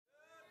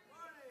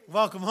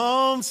Welcome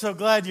home. So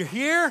glad you're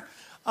here.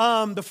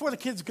 Before the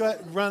kids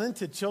run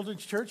into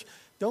Children's Church,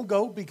 don't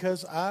go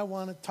because I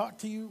want to talk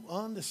to you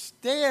on the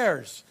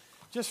stairs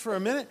just for a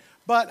minute.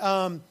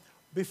 But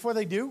before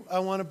they do, I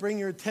want to bring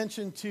your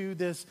attention to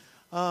this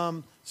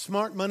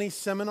Smart Money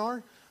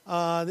Seminar.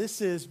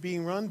 This is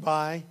being run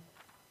by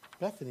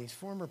Bethany's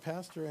former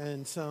pastor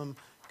and some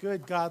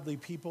good godly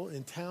people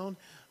in town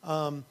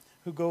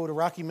who go to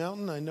Rocky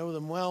Mountain. I know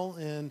them well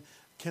and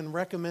can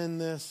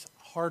recommend this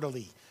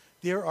heartily.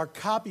 There are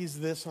copies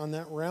of this on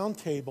that round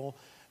table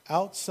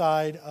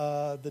outside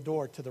the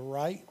door to the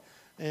right,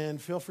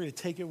 and feel free to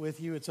take it with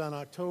you. It's on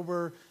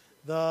October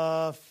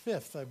the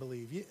 5th, I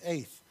believe,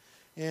 8th,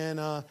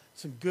 and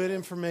some good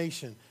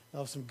information,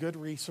 some good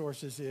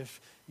resources. If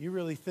you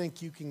really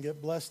think you can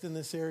get blessed in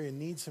this area and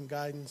need some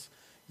guidance,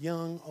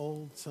 young,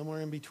 old,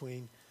 somewhere in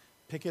between,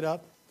 pick it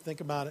up,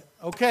 think about it.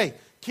 Okay,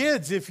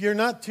 kids, if you're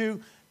not too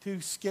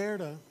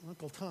scared of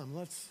Uncle Tom,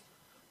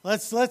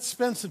 let's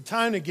spend some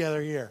time together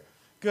here.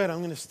 Good. I'm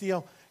going to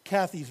steal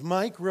Kathy's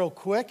mic real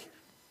quick.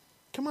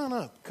 Come on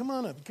up.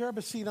 Grab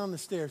a seat on the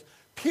stairs.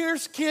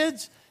 Pierce,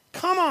 kids,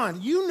 come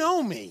on. You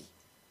know me.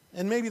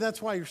 And maybe that's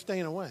why you're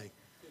staying away.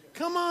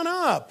 Come on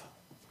up.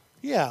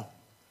 Yeah.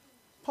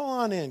 Pull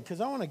on in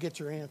because I want to get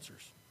your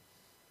answers.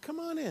 Come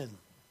on in.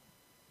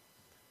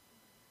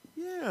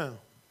 Yeah.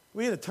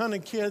 We had a ton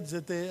of kids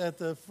at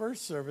the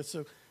first service,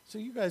 so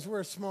you guys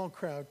were a small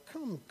crowd.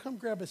 Come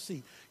grab a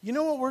seat. You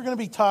know what we're going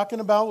to be talking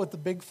about with the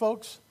big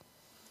folks?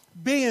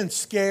 Being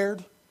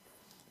scared,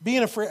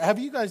 being afraid. Have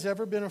you guys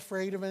ever been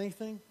afraid of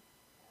anything?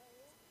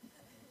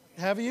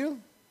 Have you?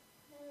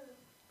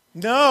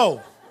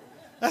 No.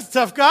 That's a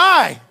tough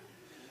guy.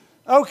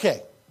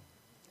 Okay.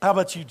 How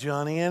about you,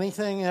 Johnny?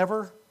 Anything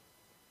ever?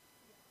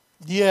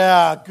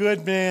 Yeah,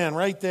 good man,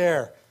 right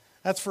there.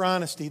 That's for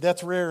honesty.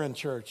 That's rare in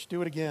church.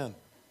 Do it again.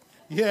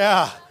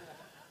 Yeah.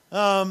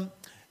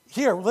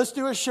 Here, let's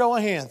do a show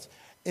of hands.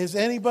 Has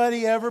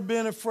anybody ever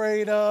been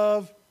afraid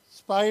of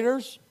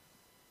spiders?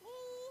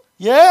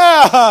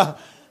 Yeah,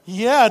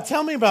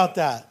 tell me about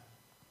that.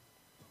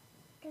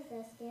 Because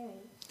they're scary.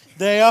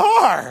 They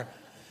are.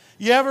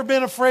 You ever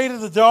been afraid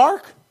of the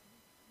dark?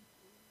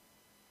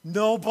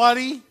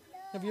 Nobody? No.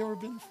 Have you ever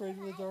been afraid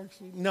of the dark?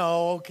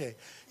 No, okay.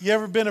 You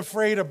ever been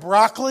afraid of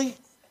broccoli?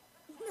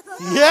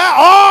 No. Yeah,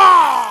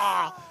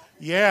 oh!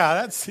 Yeah,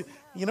 that's,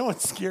 you know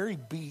what's scary?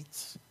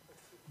 Beets.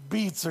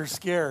 Beets are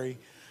scary.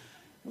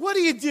 What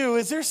do?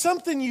 Is there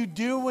something you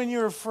do when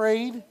you're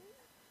afraid?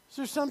 Is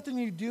there something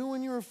you do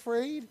when you're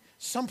afraid?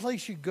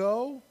 Someplace you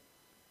go?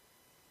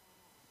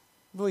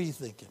 What are you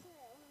thinking?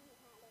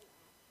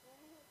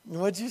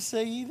 What'd you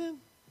say, Eden?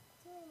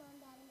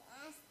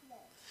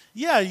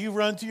 Yeah, you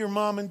run to your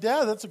mom and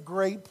dad. That's a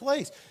great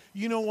place.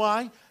 You know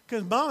why?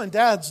 Because mom and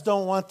dads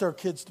don't want their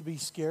kids to be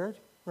scared,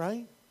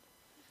 right?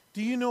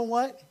 Do you know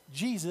what?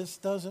 Jesus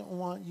doesn't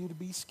want you to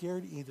be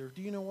scared either.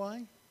 Do you know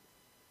why?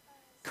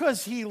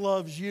 Because he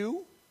loves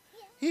you.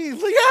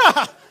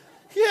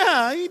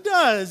 Yeah, he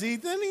does,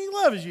 Ethan. He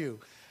loves you.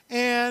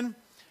 And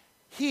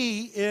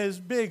he is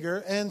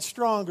bigger and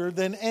stronger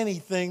than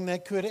anything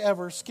that could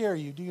ever scare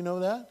you. Do you know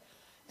that?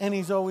 And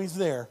he's always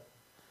there.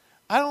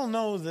 I don't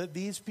know that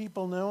these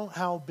people know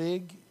how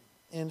big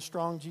and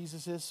strong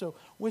Jesus is. So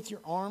with your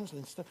arms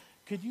and stuff,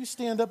 could you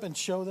stand up and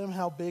show them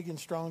how big and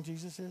strong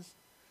Jesus is?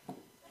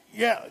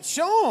 Yeah,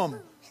 show them.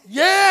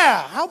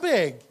 Yeah, how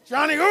big?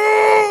 Johnny,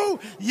 ooh,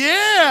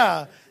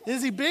 yeah.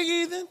 Is he big,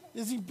 Ethan?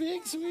 Is he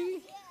big,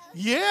 sweetie?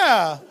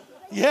 Yeah,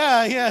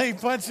 he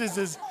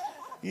punches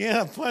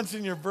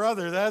punching your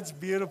brother. That's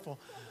beautiful.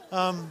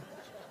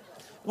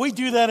 We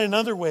do that in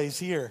other ways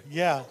here.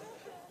 Yeah,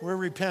 we're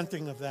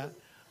repenting of that.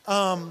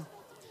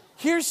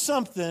 Here's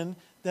something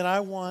that I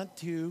want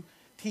to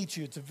teach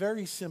you. It's a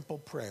very simple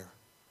prayer,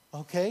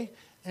 okay?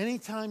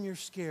 Anytime you're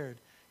scared,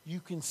 you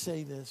can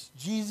say this: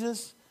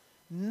 Jesus,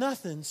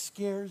 nothing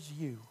scares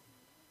you,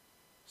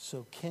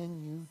 so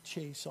can you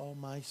chase all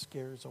my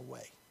scares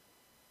away?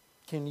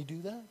 Can you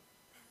do that?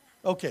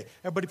 Okay,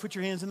 everybody put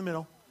your hands in the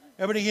middle.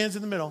 Everybody hands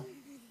in the middle.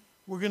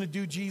 We're going to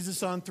do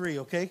Jesus on 3,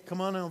 okay?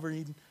 Come on over,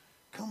 Eden.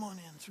 Come on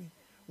in, 3.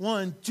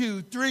 1,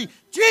 2, 3.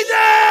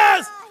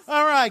 Jesus!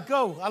 All right,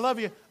 go. I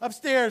love you.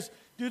 Upstairs.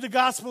 Do the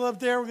gospel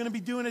up there. We're going to be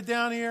doing it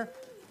down here.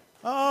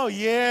 Oh,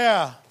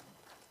 yeah.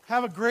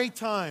 Have a great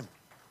time.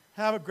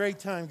 Have a great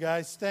time,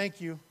 guys. Thank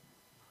you.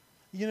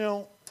 You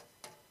know,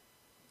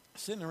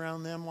 sitting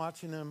around them,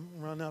 watching them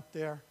run up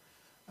there,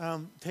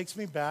 takes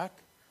me back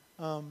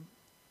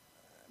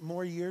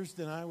more years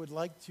than I would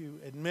like to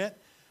admit,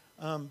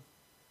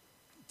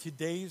 to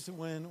days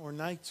when, or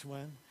nights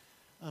when,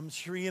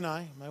 Cherie and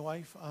I, my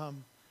wife,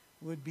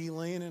 would be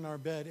laying in our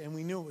bed, and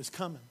we knew it was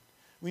coming.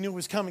 We knew it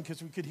was coming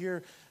because we could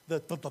hear the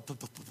thump, thump, thump,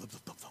 thump, thump,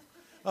 thump, thump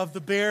of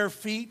the bare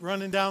feet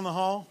running down the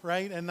hall,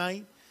 right, at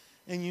night.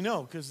 And you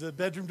know, because the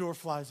bedroom door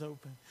flies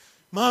open.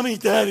 Mommy,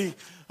 Daddy,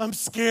 I'm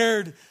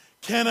scared.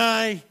 Can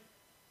I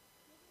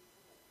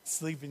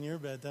sleep in your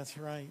bed? That's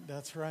right.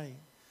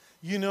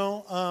 You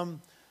know,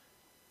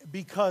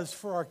 because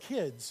for our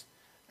kids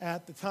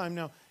at the time,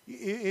 now,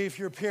 if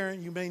you're a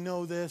parent, you may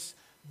know this,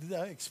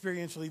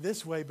 experientially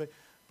this way, but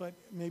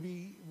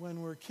maybe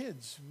when we're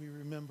kids, we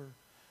remember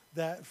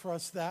that for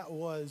us that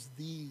was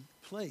the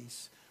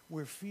place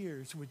where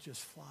fears would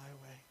just fly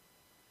away,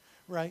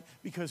 right?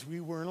 Because we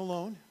weren't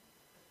alone,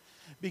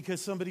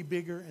 because somebody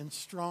bigger and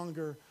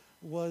stronger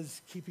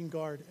was keeping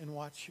guard and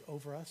watch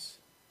over us,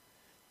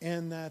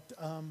 and that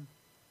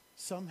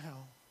somehow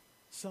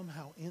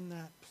in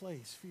that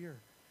place, fear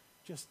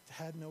just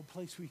had no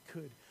place we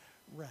could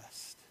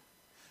rest.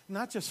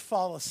 Not just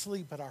fall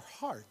asleep, but our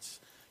hearts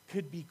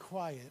could be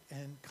quiet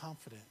and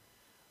confident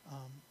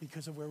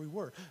because of where we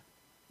were.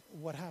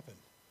 What happened?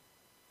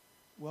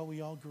 Well,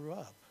 we all grew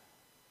up,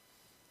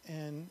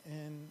 and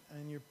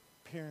your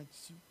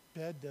parents'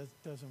 bed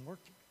doesn't work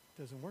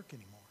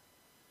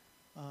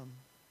anymore,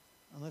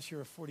 unless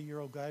you're a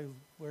 40-year-old guy who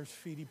wears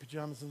feety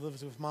pajamas and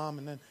lives with mom,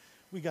 and then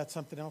we got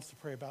something else to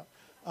pray about.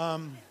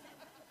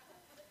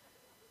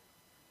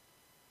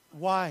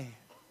 Why?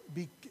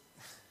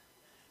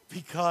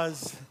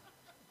 Because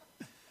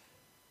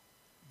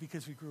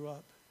we grew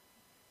up.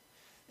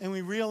 And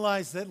we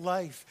realize that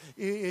life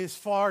is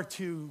far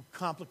too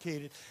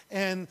complicated,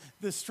 and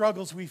the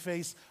struggles we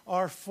face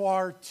are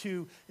far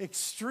too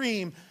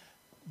extreme,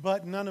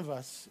 but none of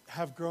us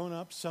have grown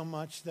up so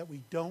much that we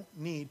don't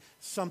need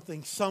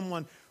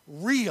someone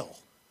real,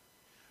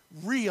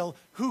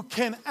 who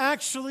can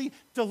actually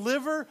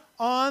deliver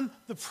on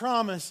the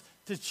promise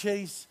to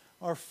chase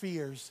our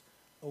fears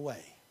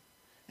away.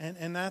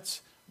 And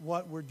that's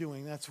what we're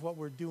doing. That's what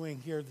we're doing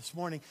here this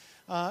morning.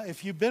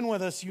 If you've been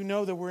with us, you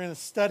know that we're in a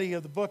study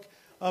of the book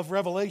of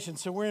Revelation.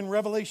 So we're in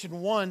Revelation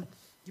 1.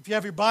 If you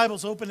have your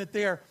Bibles, open it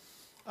there.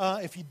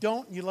 If you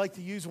don't, you'd like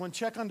to use one,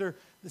 check under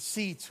the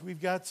seats.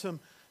 We've got some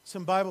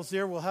Bibles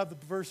there. We'll have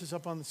the verses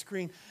up on the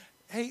screen.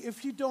 Hey,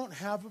 if you don't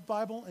have a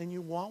Bible and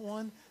you want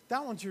one,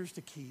 that one's yours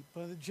to keep.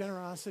 The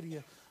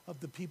generosity of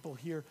the people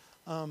here,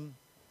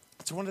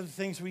 it's one of the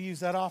things we use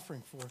that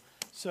offering for.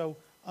 So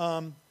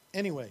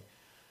anyway,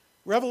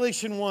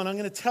 Revelation 1, I'm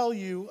going to tell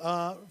you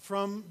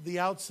from the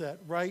outset,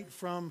 right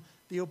from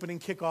the opening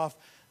kickoff,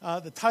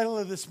 the title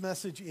of this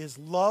message is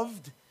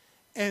Loved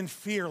and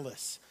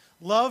Fearless.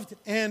 Loved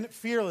and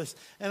fearless.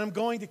 And I'm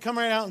going to come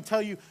right out and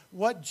tell you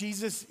what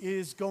Jesus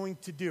is going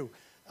to do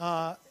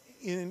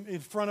in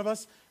front of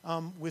us,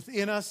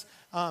 within us.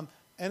 And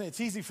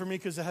it's easy for me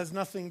because it has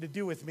nothing to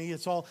do with me.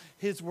 It's all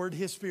His Word,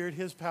 His Spirit,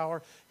 His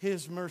power,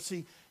 His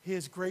mercy,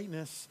 His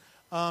greatness.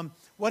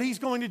 What He's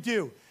going to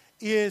do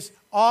is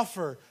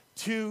offer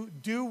to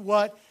do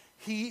what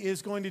He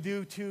is going to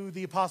do to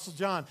the Apostle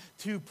John,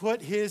 to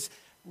put His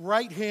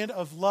right hand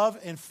of love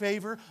and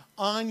favor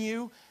on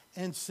you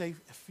and say,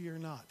 fear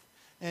not.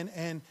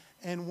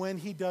 And when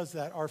He does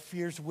that, our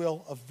fears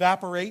will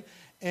evaporate,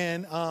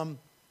 and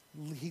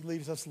He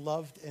leaves us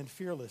loved and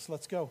fearless.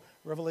 Let's go.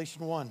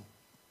 Revelation 1.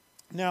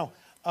 Now,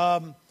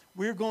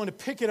 we're going to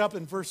pick it up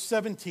in verse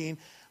 17.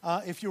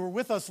 If you were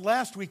with us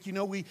last week, you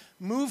know we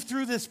moved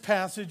through this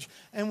passage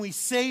and we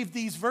saved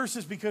these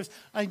verses because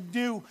I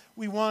knew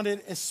we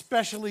wanted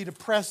especially to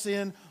press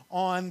in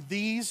on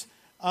these.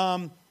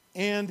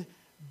 And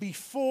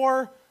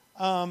before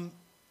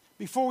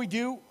we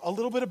do, a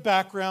little bit of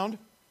background.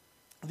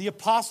 The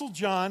Apostle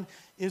John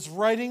is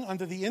writing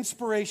under the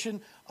inspiration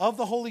of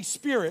the Holy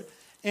Spirit,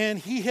 and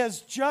he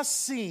has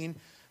just seen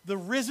the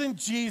risen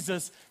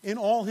Jesus in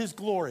all His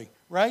glory,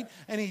 right?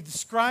 And he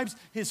describes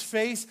His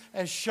face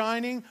as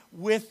shining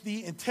with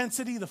the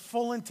intensity, the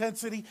full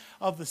intensity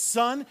of the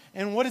sun.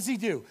 And what does He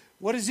do?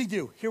 What does He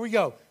do? Here we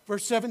go.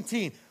 Verse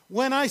 17.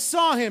 When I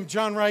saw Him,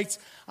 John writes,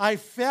 I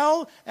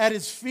fell at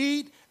His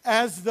feet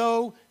as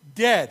though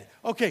dead.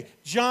 Okay,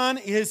 John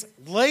is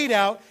laid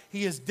out.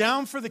 He is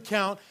down for the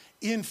count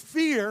in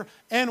fear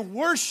and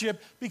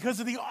worship because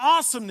of the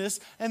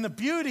awesomeness and the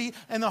beauty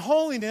and the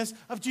holiness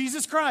of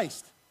Jesus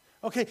Christ.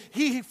 Okay,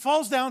 he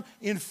falls down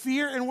in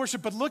fear and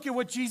worship, but look at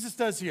what Jesus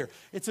does here.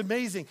 It's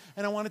amazing,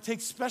 and I want to take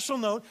special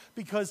note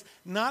because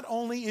not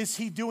only is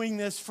He doing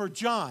this for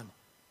John,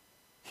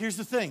 here's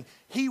the thing.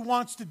 He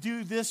wants to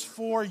do this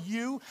for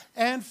you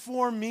and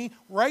for me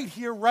right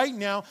here, right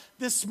now,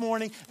 this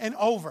morning, and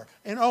over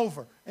and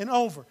over and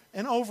over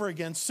and over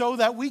again, so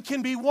that we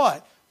can be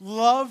what?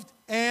 Loved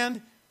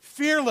and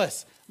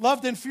fearless.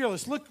 Loved and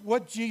fearless. Look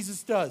what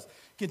Jesus does.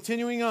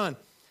 Continuing on.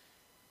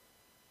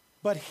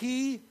 But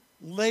He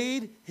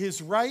laid His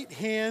right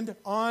hand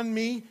on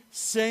me,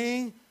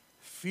 saying,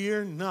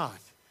 fear not.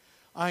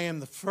 I am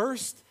the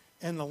first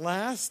and the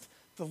last,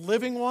 the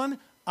living one.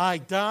 I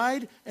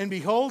died, and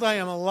behold, I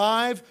am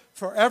alive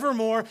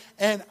forevermore,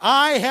 and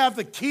I have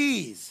the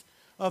keys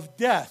of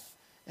death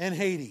and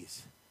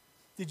Hades.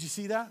 Did you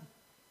see that?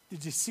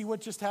 Did you see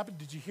what just happened?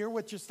 Did you hear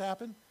what just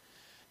happened?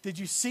 Did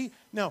you see?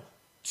 No,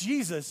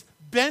 Jesus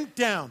bent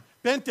down.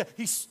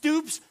 He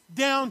stoops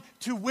down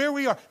to where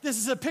we are. This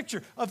is a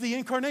picture of the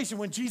incarnation.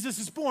 When Jesus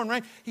is born,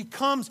 right? He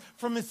comes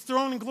from His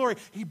throne in glory.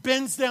 He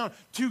bends down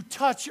to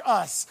touch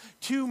us,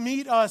 to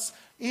meet us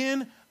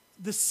in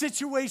the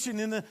situation,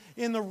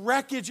 in the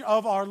wreckage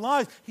of our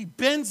lives. He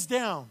bends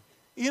down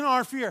in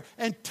our fear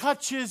and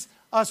touches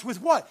us with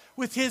what?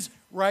 With His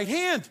right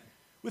hand.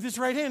 With his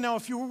right hand. Now,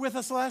 if you were with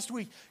us last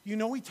week, you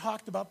know we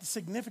talked about the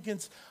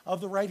significance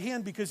of the right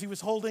hand because he was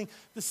holding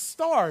the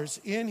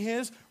stars in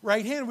his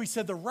right hand. We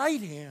said the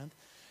right hand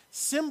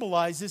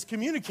symbolizes,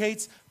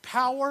 communicates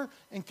power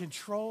and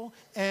control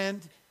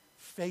and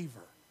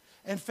favor.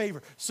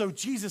 So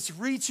Jesus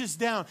reaches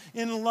down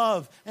in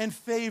love and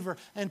favor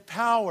and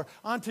power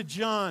onto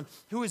John,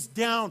 who is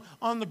down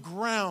on the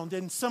ground.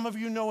 And some of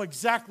you know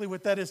exactly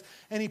what that is.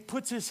 And he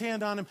puts his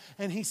hand on him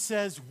and he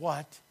says,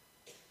 what?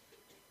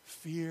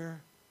 Fear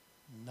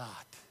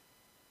not.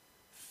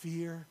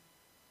 Fear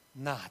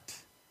not.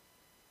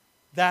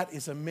 That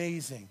is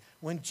amazing.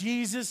 When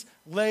Jesus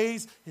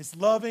lays his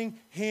loving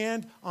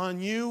hand on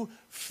you,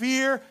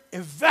 fear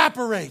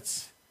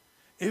evaporates.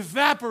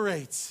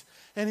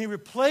 And he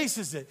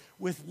replaces it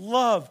with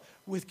love,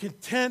 with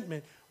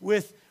contentment,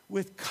 with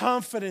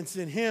confidence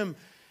in him.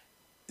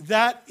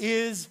 That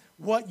is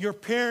what your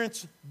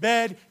parents'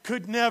 bed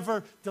could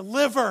never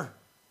deliver.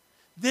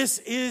 This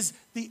is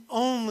the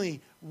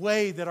only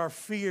way that our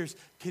fears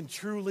can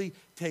truly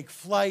take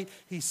flight.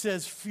 He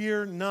says,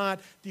 fear not.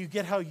 Do you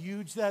get how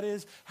huge that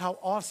is? How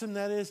awesome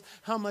that is?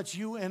 How much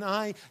you and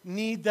I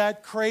need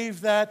that,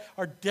 crave that,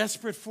 are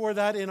desperate for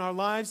that in our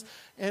lives?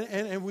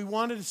 And we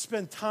wanted to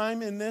spend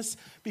time in this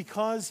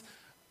because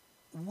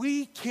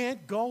we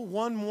can't go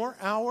one more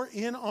hour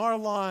in our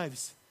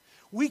lives.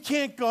 We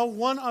can't go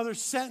one other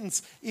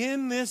sentence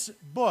in this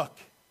book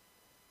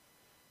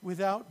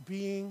without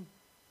being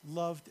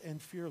loved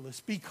and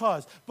fearless,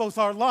 because both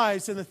our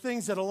lives and the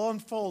things that will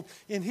unfold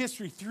in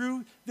history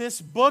through this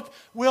book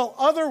will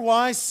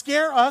otherwise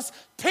scare us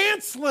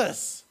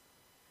pantsless.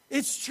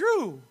 It's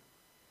true.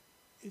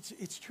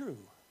 It's true.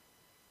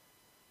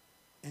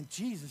 And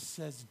Jesus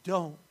says,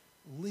 don't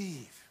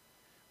leave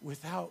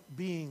without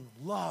being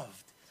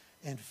loved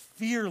and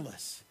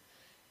fearless,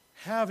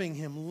 having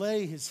him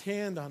lay his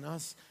hand on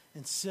us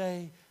and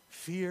say,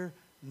 fear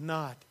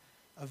not.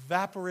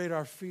 Evaporate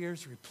our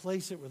fears,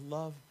 replace it with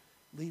love,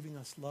 leaving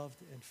us loved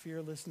and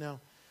fearless.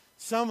 Now,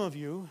 some of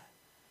you,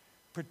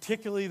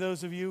 particularly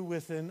those of you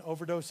with an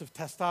overdose of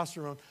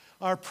testosterone,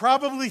 are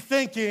probably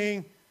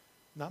thinking,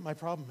 not my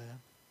problem, man.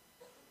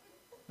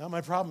 Not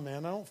my problem,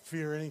 man. I don't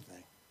fear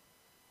anything.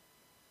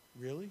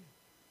 Really?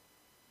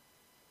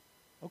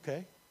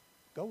 Okay,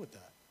 go with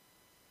that.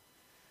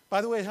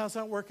 By the way, how's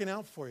that working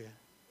out for you?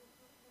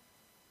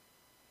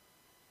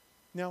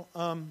 Now,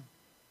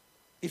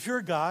 if you're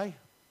a guy,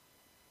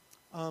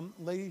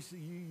 ladies,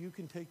 you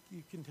can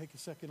take a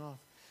second off.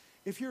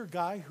 If you're a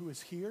guy who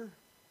is here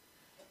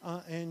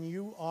and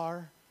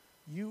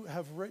you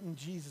have written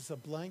Jesus a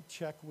blank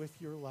check with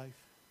your life,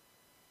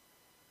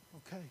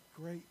 okay,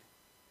 great.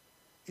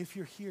 If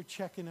you're here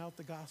checking out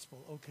the gospel,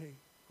 okay,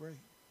 great.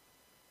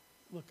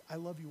 Look, I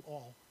love you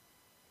all.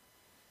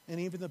 And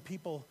even the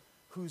people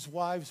whose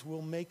wives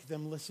will make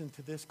them listen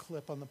to this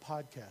clip on the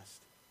podcast,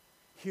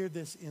 hear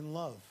this in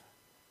love.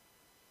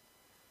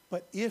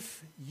 But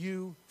if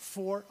you,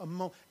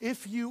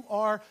 if you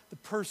are the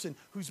person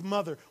whose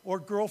mother or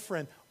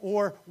girlfriend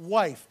or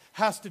wife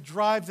has to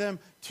drive them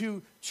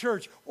to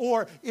church,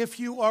 or if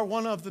you are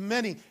one of the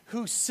many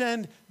who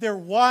send their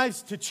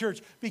wives to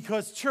church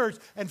because church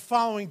and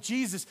following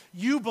Jesus,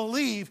 you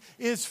believe,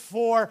 is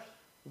for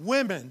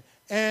women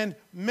and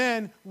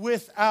men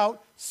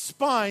without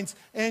spines,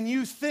 and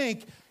you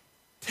think,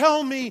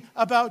 tell me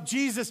about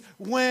Jesus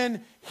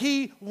when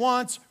he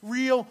wants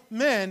real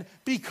men,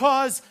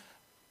 because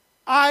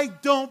I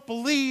don't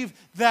believe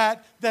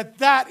that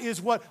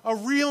is what a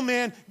real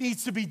man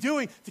needs to be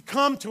doing, to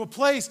come to a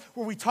place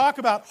where we talk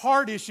about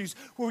hard issues,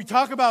 where we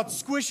talk about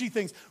squishy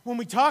things, when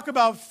we talk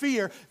about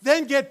fear.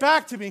 Then get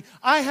back to me.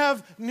 I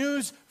have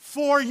news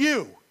for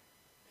you.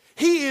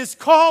 He is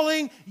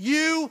calling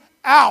you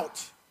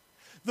out.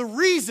 The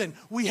reason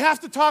we have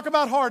to talk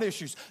about hard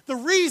issues, the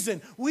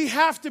reason we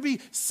have to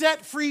be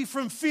set free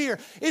from fear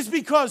is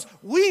because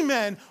we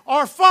men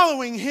are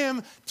following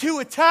him to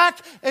attack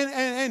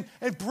and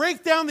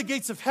break down the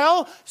gates of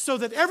hell so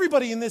that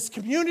everybody in this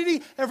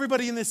community,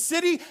 everybody in this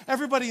city,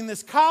 everybody in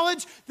this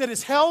college that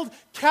is held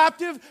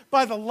captive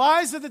by the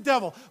lies of the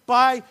devil,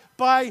 by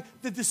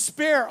the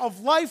despair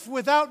of life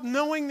without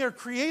knowing their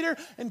Creator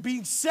and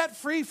being set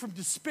free from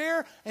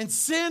despair and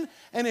sin.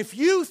 And if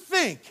you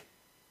think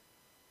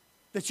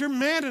that you're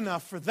man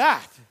enough for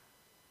that,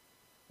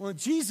 well,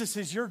 Jesus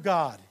is your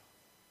God.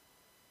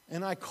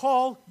 And I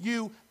call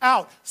you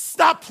out.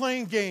 Stop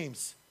playing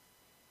games.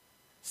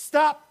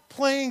 Stop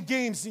playing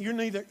games. You're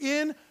neither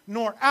in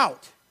nor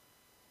out.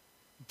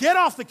 Get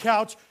off the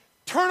couch,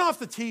 turn off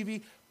the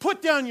TV,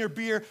 put down your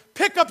beer,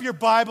 pick up your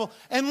Bible,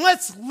 and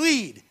let's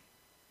lead.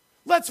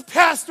 Let's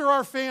pastor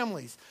our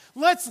families.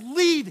 Let's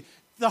lead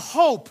the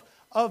hope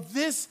of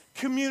this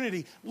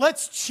community.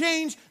 Let's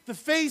change the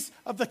face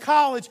of the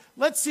college.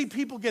 Let's see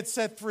people get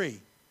set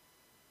free.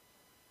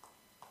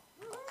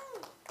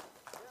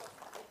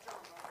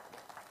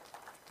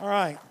 All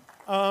right.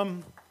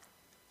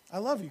 I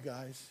love you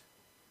guys.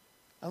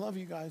 I love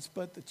you guys.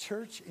 But the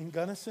church in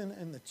Gunnison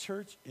and the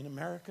church in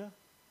America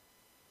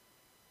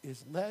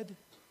is led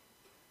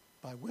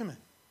by women.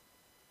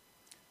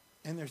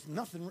 And there's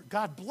nothing,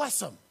 God bless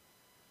them.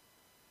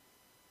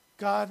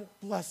 God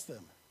bless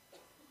them.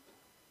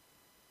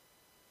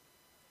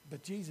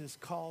 But Jesus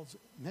calls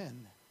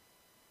men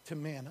to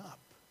man up.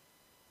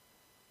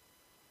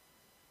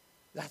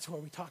 That's why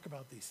we talk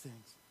about these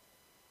things.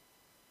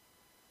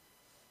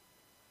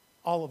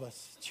 All of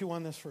us, chew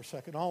on this for a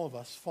second, all of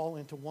us fall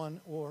into one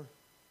or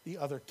the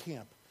other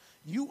camp.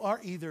 You are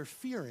either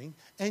fearing,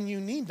 and you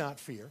need not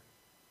fear,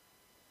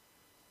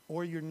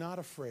 or you're not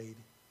afraid,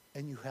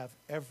 and you have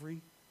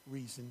every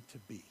reason to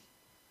be.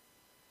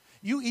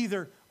 You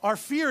either are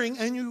fearing,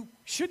 and you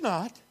should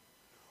not,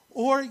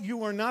 or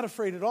you are not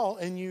afraid at all,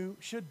 and you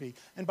should be.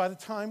 And by the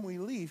time we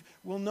leave,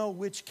 we'll know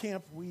which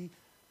camp we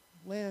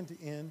land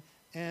in.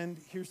 And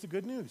here's the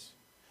good news.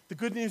 The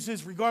good news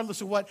is,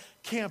 regardless of what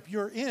camp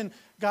you're in,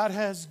 God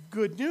has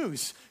good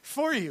news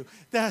for you.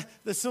 That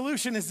the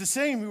solution is the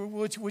same,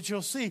 which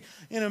you'll see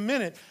in a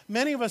minute.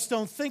 Many of us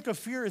don't think of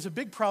fear as a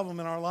big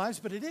problem in our lives,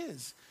 but it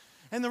is.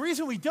 And the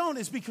reason we don't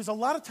is because a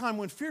lot of time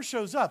when fear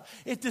shows up,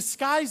 it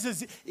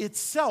disguises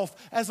itself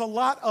as a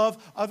lot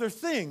of other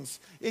things.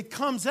 It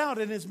comes out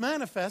and is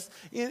manifest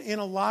in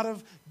a lot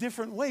of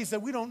different ways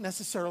that we don't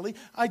necessarily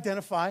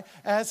identify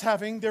as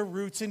having their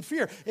roots in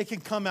fear. It can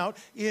come out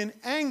in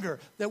anger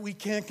that we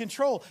can't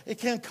control. It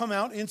can come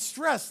out in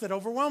stress that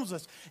overwhelms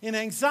us, in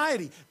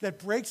anxiety that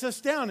breaks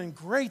us down and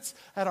grates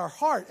at our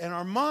heart and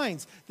our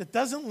minds that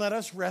doesn't let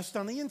us rest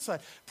on the inside.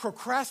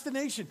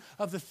 Procrastination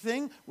of the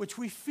thing which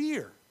we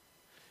fear.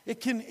 It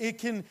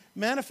can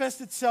manifest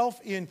itself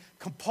in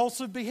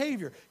compulsive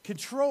behavior,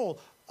 control,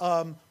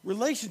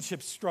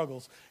 relationship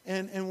struggles.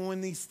 And when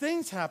these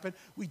things happen,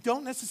 we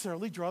don't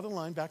necessarily draw the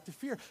line back to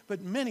fear.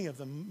 But many of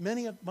them,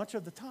 much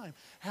of the time,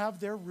 have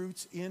their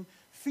roots in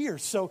fear.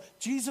 So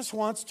Jesus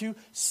wants to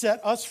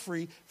set us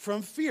free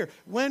from fear.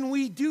 When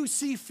we do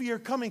see fear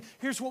coming,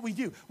 here's what we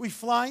do. We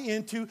fly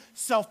into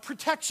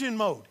self-protection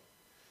mode.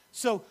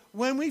 So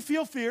when we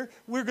feel fear,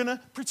 we're going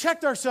to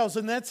protect ourselves,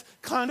 and that's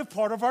kind of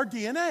part of our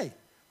DNA.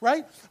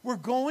 Right? We're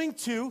going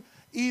to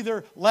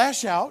either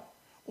lash out,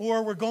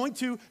 or we're going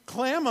to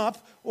clam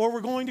up, or we're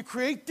going to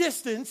create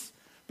distance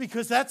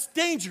because that's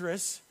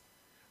dangerous,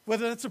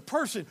 whether that's a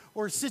person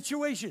or a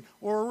situation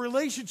or a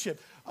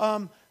relationship.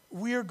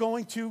 We are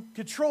going to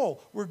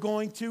control. We're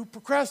going to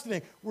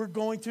procrastinate. We're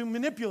going to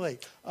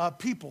manipulate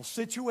people,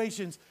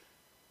 situations,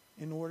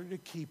 in order to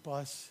keep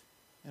us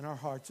and our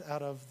hearts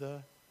out of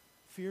the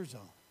fear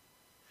zone.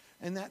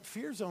 And that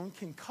fear zone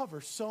can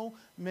cover so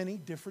many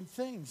different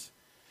things.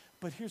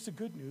 But here's the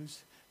good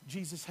news.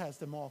 Jesus has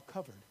them all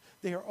covered.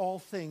 They are all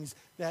things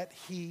that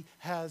he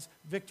has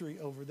victory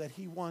over, that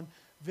he won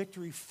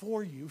victory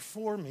for you,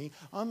 for me,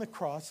 on the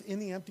cross in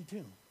the empty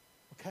tomb.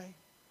 Okay?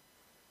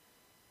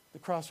 The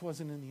cross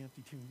wasn't in the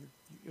empty tomb.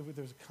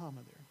 There's a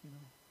comma there,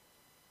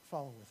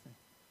 Follow with me.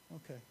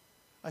 Okay.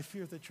 I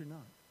fear that you're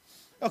not.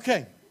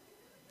 Okay.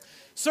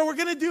 So we're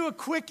going to do a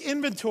quick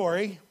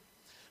inventory.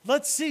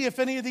 Let's see if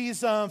any of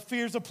these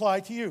fears apply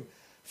to you.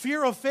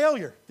 Fear of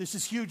failure. This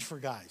is huge for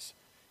guys.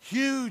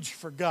 Huge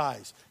for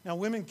guys. Now,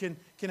 women can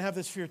have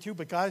this fear too,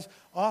 but guys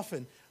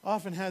often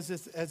has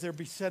this as their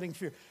besetting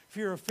fear.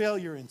 Fear of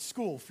failure in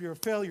school, fear of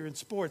failure in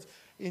sports,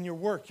 in your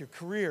work, your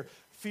career.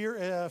 Fear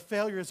of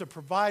failure as a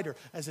provider,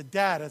 as a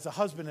dad, as a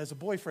husband, as a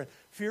boyfriend.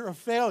 Fear of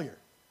failure.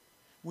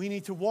 We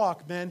need to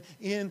walk, men,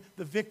 in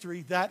the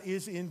victory that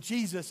is in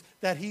Jesus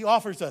that he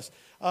offers us.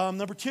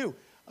 Number 2,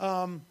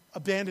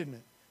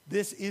 abandonment.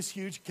 This is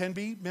huge. Can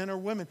be men or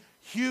women.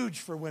 Huge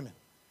for women.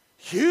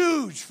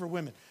 Huge for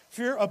women.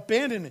 Fear of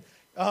abandonment.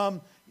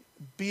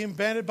 Being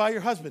abandoned by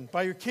your husband,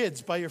 by your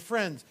kids, by your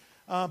friends,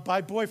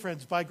 by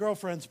boyfriends, by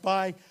girlfriends,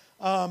 by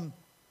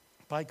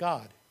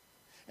God.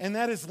 And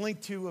that is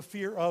linked to a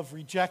fear of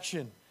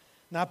rejection,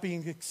 not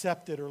being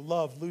accepted or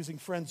loved, losing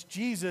friends.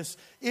 Jesus,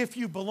 if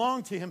you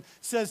belong to him,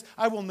 says,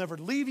 I will never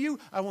leave you,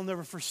 I will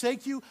never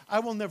forsake you, I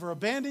will never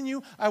abandon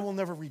you, I will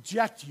never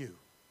reject you.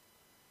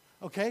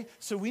 Okay?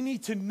 So we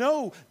need to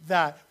know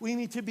that. We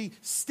need to be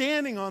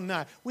standing on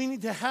that. We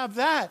need to have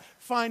that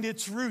find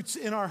its roots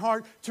in our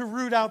heart to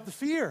root out the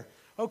fear.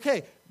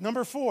 Okay,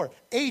 number 4,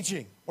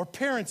 aging or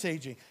parents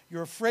aging.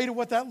 You're afraid of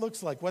what that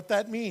looks like, what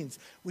that means.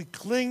 We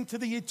cling to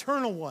the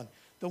eternal one,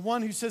 the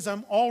one who says,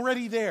 I'm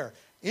already there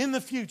in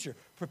the future,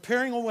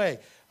 preparing a way.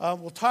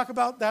 We'll talk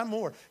about that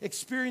more.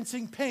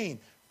 Experiencing pain,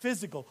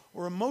 physical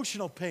or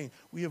emotional pain.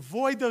 We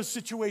avoid those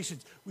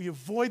situations. We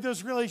avoid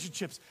those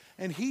relationships.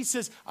 And he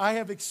says, I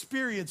have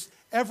experienced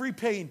every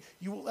pain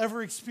you will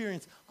ever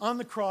experience on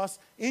the cross,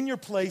 in your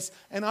place,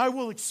 and I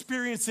will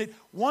experience it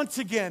once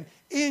again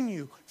in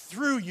you,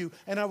 through you,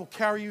 and I will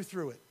carry you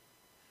through it.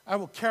 I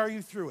will carry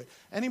you through it.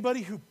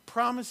 Anybody who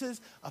promises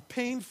a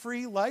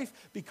pain-free life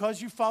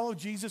because you follow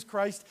Jesus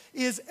Christ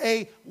is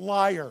a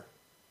liar.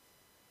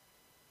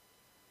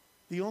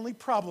 The only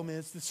problem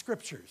is the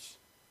scriptures.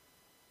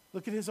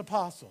 Look at his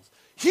apostles.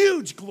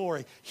 Huge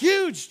glory,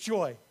 huge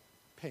joy,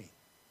 pain.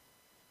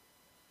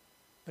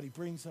 But he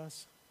brings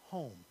us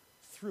home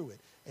through it,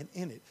 and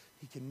in it,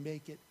 he can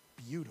make it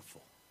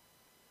beautiful.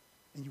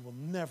 And you will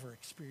never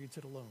experience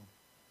it alone.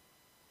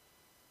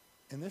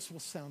 and this will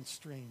sound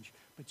strange,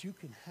 but you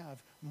can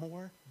have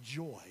more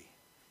joy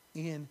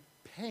in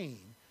pain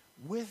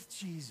with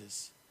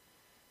Jesus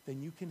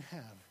than you can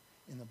have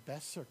in the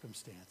best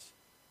circumstance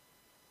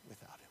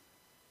without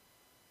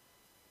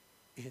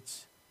him.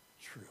 It's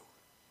true.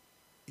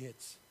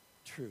 It's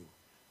true.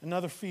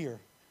 Another fear.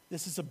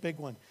 This is a big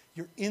one.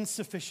 Your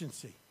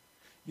insufficiency.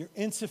 Your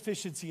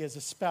insufficiency as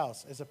a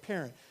spouse, as a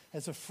parent,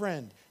 as a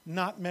friend,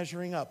 not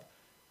measuring up.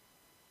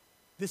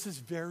 This is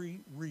very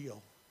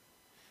real.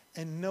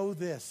 And know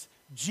this,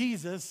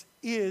 Jesus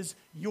is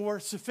your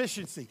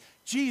sufficiency.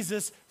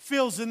 Jesus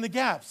fills in the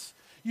gaps.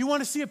 You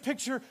want to see a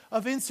picture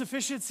of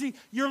insufficiency?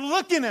 You're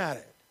looking at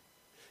it.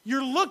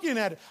 You're looking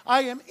at it.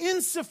 I am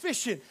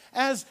insufficient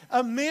as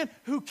a man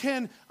who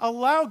can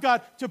allow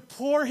God to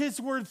pour his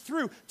word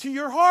through to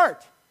your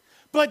heart.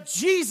 But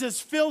Jesus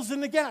fills in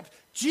the gaps.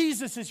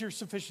 Jesus is your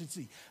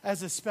sufficiency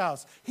as a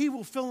spouse. He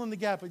will fill in the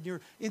gap in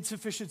your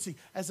insufficiency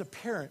as a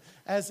parent,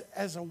 as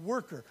a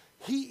worker.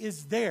 He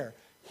is there.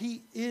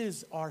 He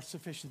is our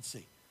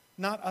sufficiency,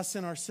 not us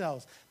in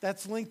ourselves.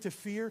 That's linked to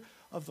fear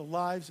of the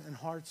lives and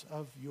hearts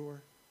of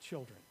your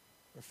children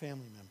or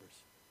family members.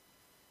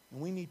 And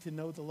we need to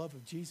know the love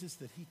of Jesus,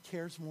 that he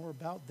cares more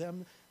about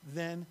them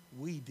than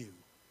we do.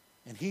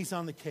 And he's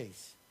on the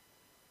case.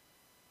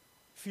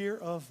 Fear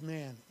of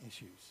man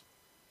issues.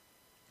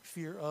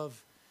 Fear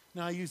of,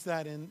 now I use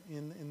that in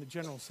the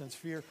general sense,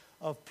 fear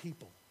of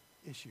people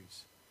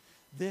issues.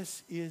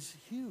 This is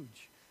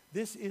huge.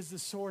 This is the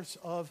source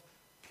of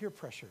peer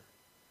pressure,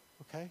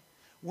 okay?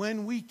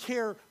 When we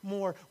care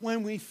more,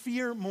 when we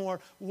fear more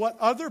what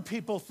other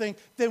people think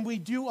than we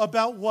do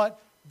about what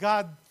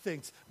God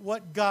thinks,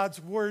 what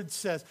God's word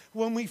says.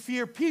 When we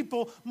fear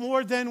people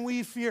more than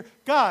we fear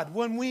God.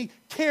 When we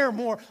care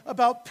more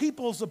about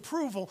people's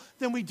approval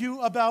than we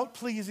do about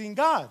pleasing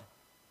God.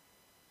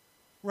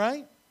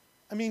 Right?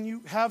 I mean,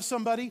 you have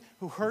somebody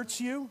who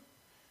hurts you,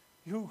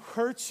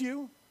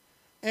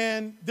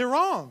 and they're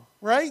wrong,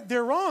 right?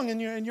 They're wrong,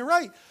 and you're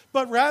right.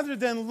 But rather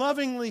than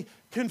lovingly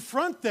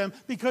confront them,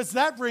 because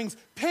that brings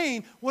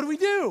pain, what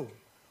do?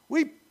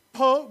 We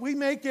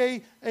make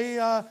a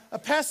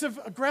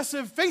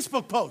passive-aggressive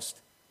Facebook post,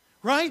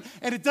 right?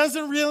 And it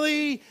doesn't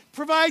really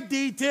provide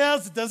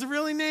details. It doesn't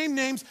really name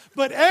names.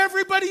 But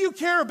everybody you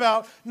care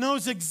about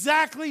knows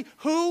exactly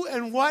who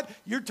and what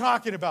you're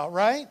talking about,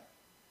 right?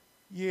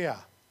 Yeah,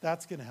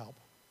 that's going to help.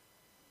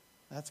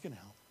 That's going to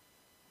help.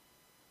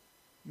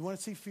 You want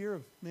to see fear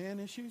of man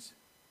issues?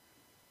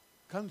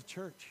 Come to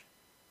church.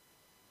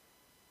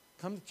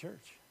 Come to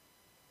church.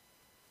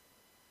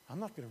 I'm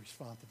not going to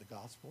respond to the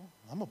gospel.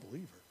 I'm a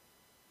believer.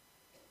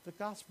 The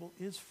gospel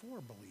is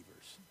for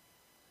believers.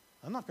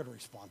 I'm not going to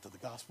respond to the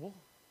gospel.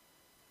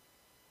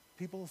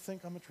 People will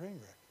think I'm a train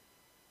wreck.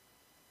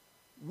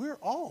 We're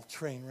all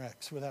train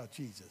wrecks without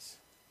Jesus.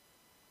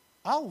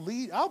 I'll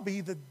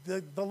be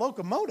the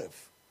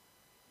locomotive.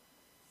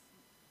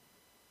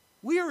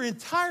 We are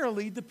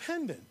entirely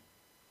dependent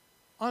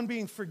on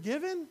being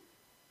forgiven,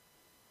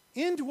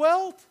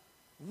 indwelt,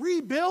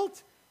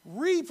 rebuilt,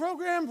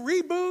 reprogrammed,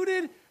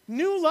 rebooted,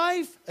 new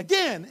life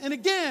again and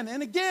again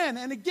and again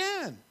and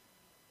again.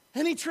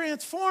 And he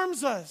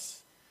transforms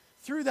us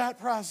through that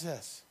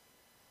process.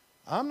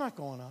 I'm not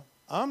going up.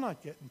 I'm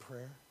not getting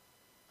prayer.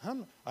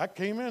 I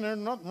came in, there's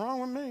nothing wrong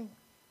with me.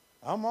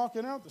 I'm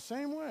walking out the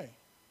same way.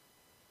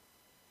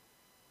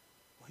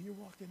 Well, you're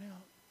walking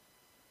out,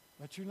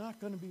 but you're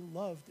not going to be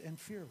loved and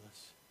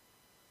fearless,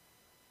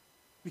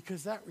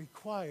 because that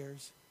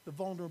requires the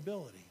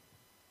vulnerability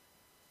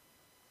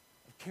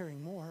of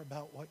caring more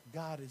about what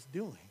God is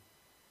doing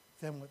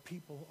than what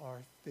people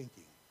are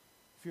thinking.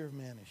 Fear of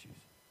man issues.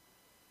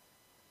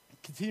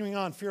 Continuing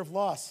on, fear of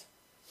loss.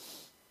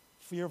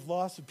 Fear of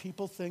loss of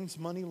people, things,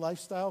 money,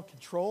 lifestyle,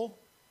 control.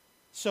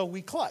 So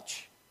we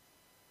clutch,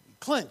 we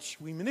clench,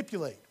 we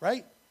manipulate,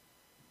 right?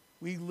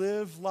 We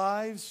live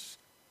lives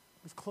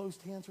with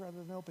closed hands rather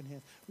than open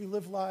hands. We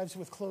live lives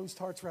with closed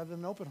hearts rather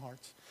than open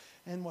hearts.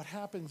 And what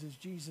happens is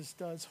Jesus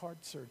does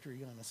heart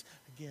surgery on us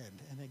again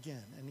and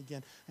again and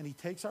again. And he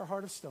takes our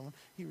heart of stone,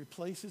 he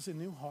replaces a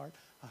new heart,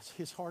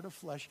 his heart of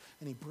flesh,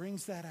 and he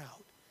brings that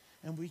out.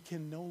 And we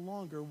can no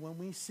longer, when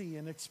we see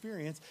and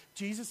experience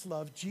Jesus'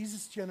 love,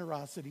 Jesus'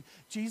 generosity,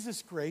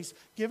 Jesus' grace,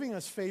 giving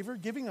us favor,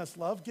 giving us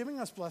love, giving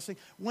us blessing,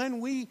 when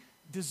we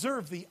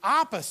deserve the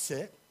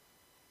opposite,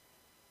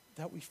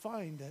 that we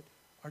find that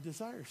our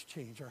desires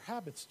change, our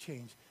habits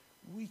change.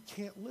 We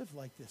can't live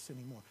like this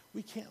anymore.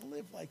 We can't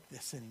live like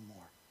this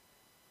anymore.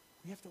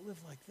 We have to live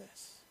like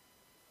this.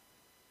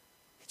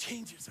 It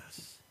changes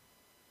us.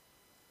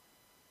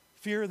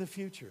 Fear of the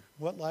future.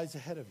 What lies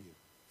ahead of you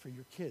for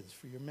your kids,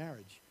 for your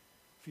marriage,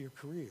 for your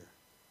career,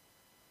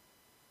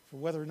 for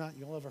whether or not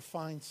you'll ever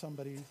find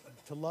somebody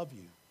to love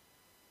you.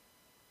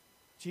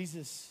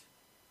 Jesus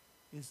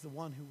is the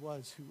one who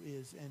was, who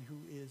is, and who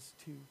is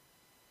to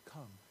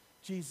come.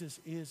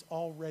 Jesus is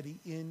already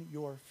in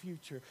your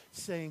future,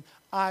 saying,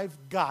 I've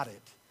got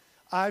it.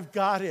 I've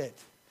got it.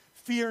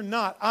 Fear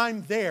not.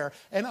 I'm there,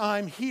 and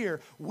I'm here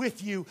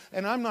with you,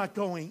 and I'm not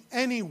going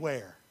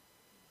anywhere.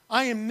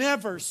 I am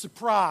never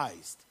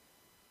surprised.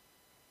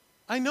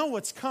 I know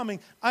what's coming.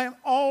 I am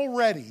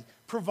already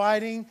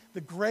providing the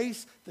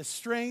grace, the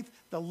strength,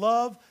 the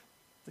love,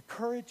 the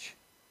courage,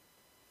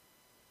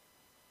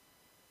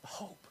 the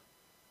hope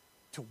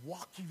to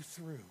walk you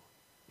through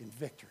in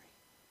victory.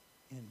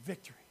 In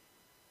victory.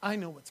 I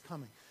know what's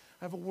coming.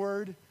 I have a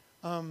word.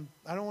 I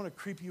don't want to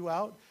creep you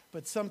out,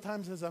 but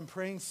sometimes as I'm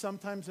praying,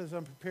 sometimes as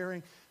I'm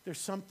preparing,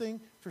 there's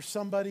something for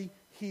somebody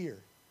here.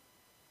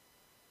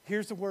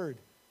 Here's the word.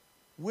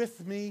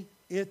 With me,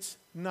 it's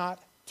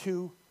not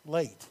too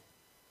late.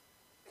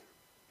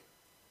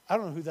 I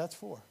don't know who that's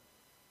for.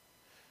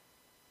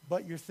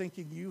 But you're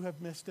thinking you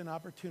have missed an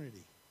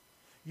opportunity.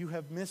 You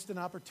have missed an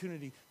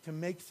opportunity to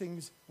make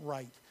things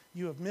right.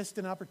 You have missed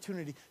an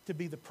opportunity to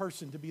be the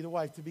person, to be the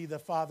wife, to be the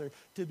father,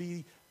 to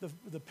be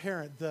the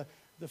parent, the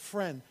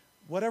friend,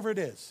 whatever it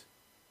is.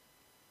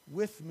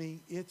 With me,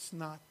 it's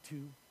not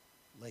too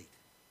late.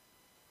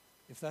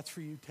 If that's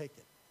for you, take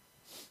it.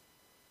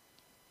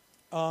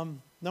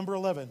 Number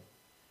 11,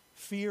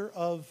 fear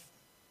of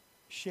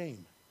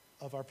shame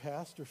of our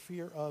past or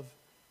fear of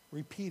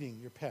repeating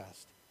your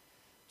past.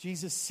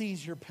 Jesus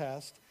sees your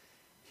past.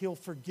 He'll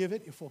forgive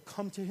it if we'll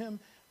come to him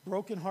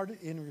brokenhearted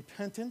in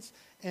repentance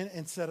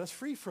and set us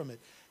free from it.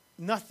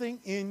 Nothing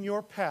in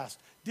your past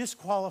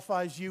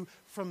disqualifies you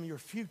from your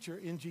future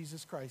in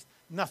Jesus Christ.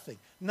 Nothing,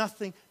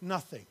 nothing,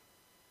 nothing,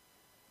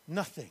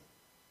 nothing.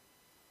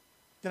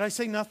 Did I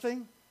say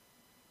nothing?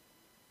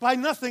 By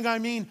nothing, I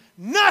mean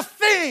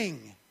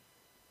nothing.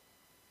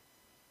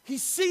 He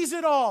sees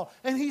it all,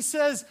 and he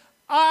says,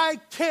 I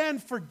can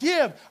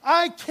forgive.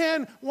 I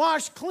can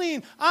wash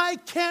clean. I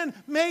can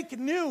make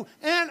new,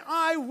 and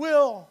I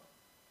will.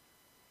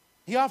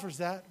 He offers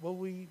that. Will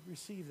we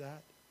receive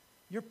that?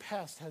 Your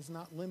past has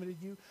not limited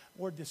you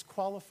or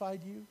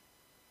disqualified you.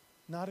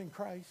 Not in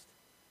Christ.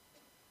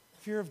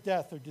 Fear of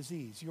death or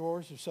disease,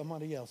 yours or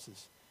somebody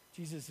else's.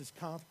 Jesus has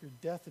conquered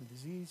death and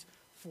disease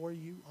for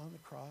you on the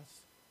cross,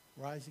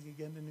 rising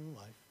again to new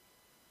life.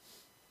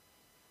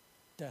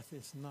 Death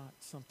is not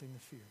something to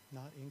fear,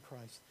 not in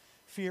Christ.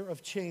 Fear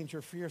of change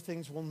or fear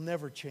things will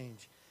never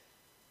change.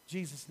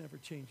 Jesus never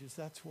changes.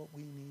 That's what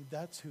we need.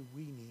 That's who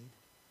we need.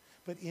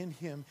 But in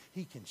him,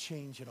 he can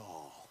change it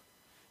all.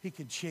 He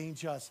can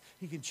change us.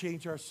 He can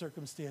change our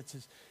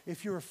circumstances.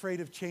 If you're afraid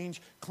of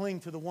change, cling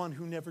to the one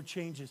who never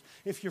changes.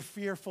 If you're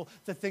fearful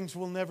that things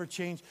will never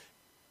change,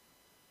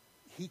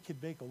 he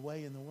could make a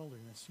way in the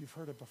wilderness. You've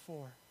heard it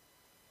before.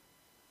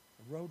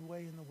 A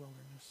roadway in the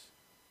wilderness,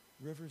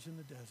 rivers in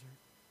the desert.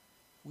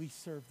 We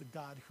serve the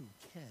God who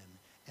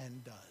can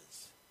and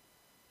does.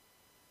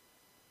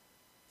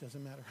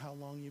 Doesn't matter how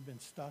long you've been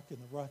stuck in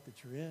the rut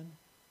that you're in.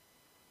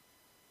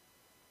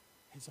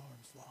 His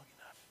arm's long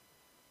enough.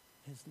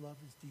 His love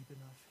is deep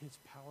enough. His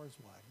power is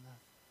wide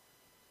enough.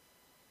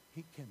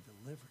 He can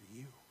deliver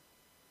you.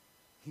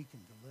 He can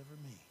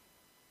deliver me.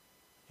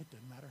 It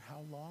doesn't matter how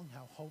long,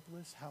 how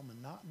hopeless, how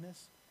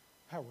monotonous,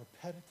 how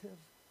repetitive.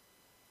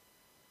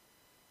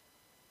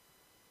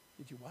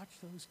 Did you watch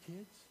those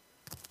kids?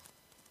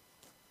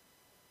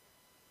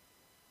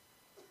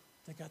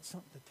 They got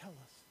something to tell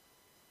us.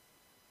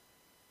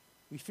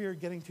 We fear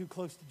getting too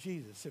close to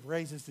Jesus. It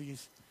raises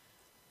these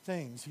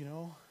things, you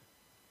know.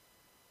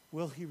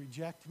 Will he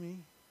reject me?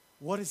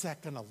 What is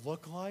that going to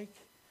look like?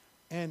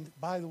 And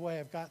by the way,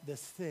 I've got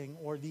this thing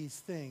or these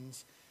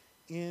things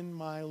in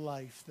my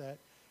life that,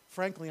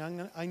 frankly,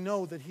 I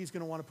know that he's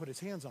going to want to put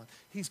his hands on.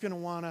 He's going to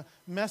want to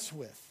mess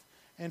with.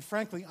 And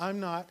frankly, I'm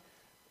not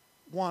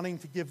wanting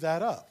to give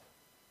that up.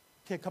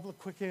 Okay, a couple of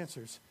quick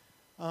answers.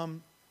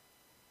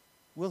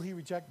 Will he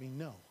reject me?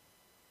 No.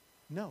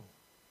 No.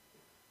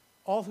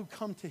 All who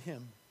come to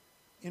him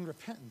in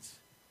repentance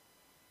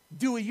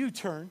do a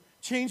U-turn,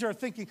 change our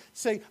thinking,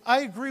 say,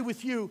 I agree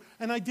with you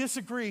and I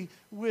disagree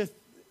with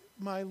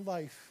my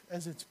life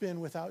as it's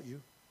been without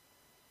you.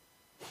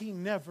 He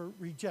never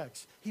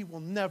rejects. He will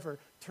never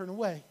turn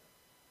away.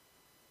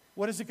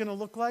 What is it going to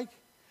look like?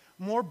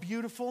 More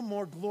beautiful,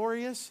 more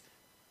glorious,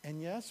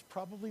 and yes,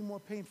 probably more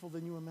painful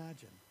than you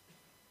imagine.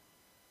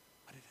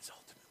 But it is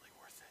ultimately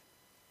worth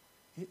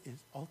it. It is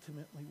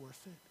ultimately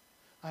worth it.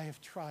 I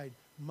have tried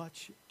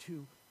much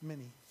too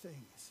many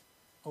things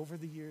over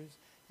the years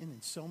and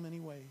in so many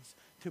ways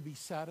to be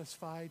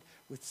satisfied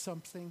with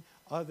something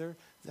other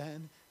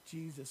than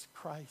Jesus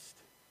Christ.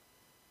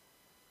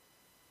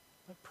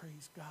 But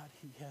praise God,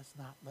 he has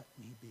not let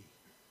me be.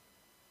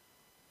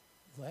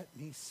 Let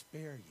me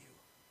spare you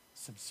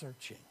some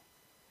searching.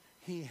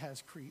 He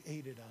has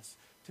created us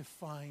to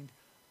find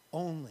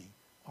only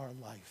our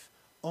life,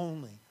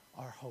 only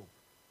our hope,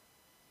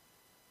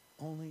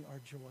 only our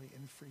joy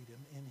and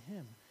freedom in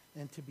him,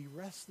 and to be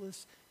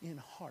restless in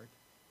heart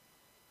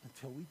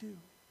until we do.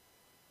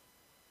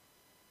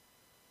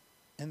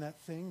 And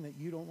that thing that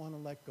you don't want to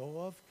let go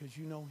of because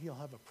you know he'll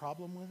have a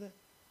problem with it,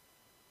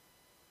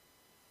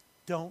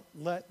 don't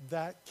let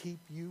that keep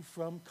you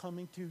from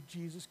coming to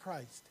Jesus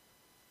Christ.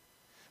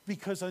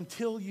 Because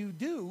until you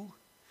do,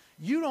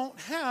 you don't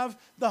have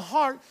the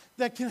heart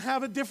that can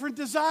have a different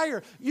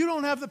desire. You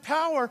don't have the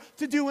power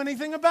to do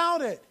anything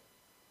about it.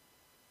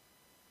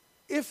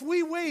 if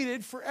we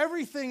waited for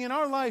everything in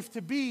our life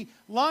to be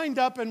lined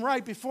up and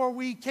right before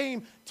we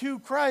came to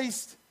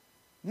Christ,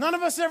 none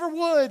of us ever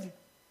would.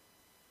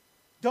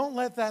 Don't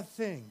let that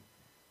thing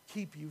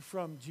keep you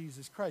from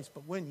Jesus Christ.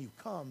 But when you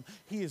come,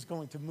 he is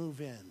going to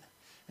move in.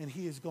 And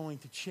he is going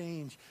to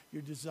change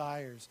your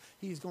desires.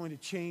 He is going to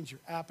change your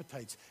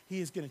appetites.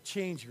 He is going to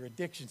change your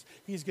addictions.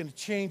 He is going to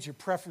change your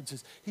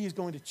preferences. He is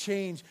going to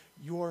change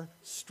your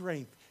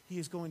strength. He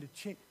is going to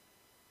change.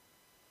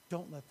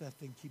 Don't let that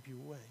thing keep you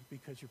away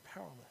because you're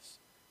powerless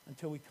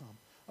until we come.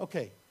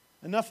 Okay,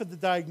 enough of the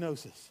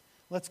diagnosis.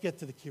 Let's get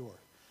to the cure.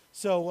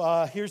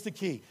 So here's the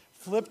key.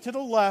 Flip to the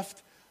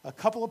left a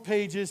couple of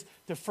pages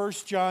to 1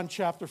 John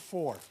chapter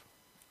 4.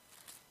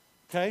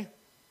 Okay?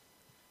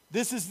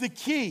 This is the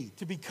key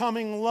to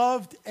becoming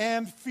loved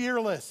and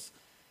fearless.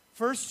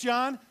 1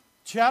 John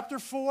chapter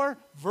 4,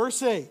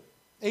 verse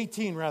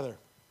 18 rather.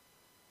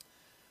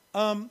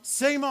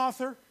 Same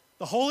author,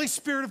 the Holy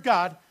Spirit of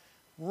God,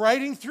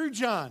 writing through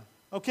John.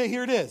 Okay,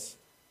 here it is.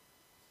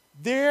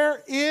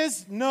 There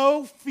is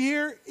no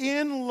fear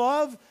in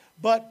love,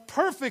 but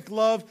perfect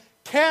love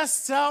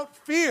casts out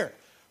fear.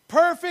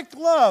 Perfect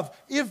love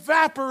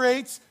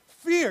evaporates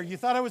fear. You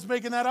thought I was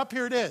making that up?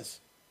 Here it is.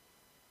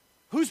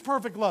 Who's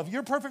perfect love?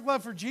 Your perfect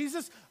love for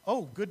Jesus?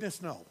 Oh,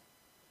 goodness, no.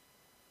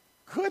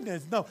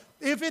 Goodness, no.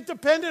 If it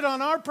depended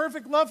on our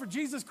perfect love for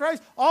Jesus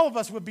Christ, all of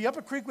us would be up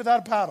a creek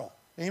without a paddle.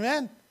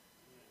 Amen?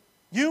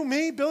 You,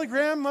 me, Billy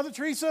Graham, Mother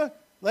Teresa,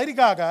 Lady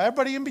Gaga,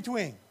 everybody in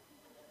between.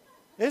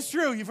 It's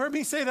true. You've heard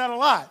me say that a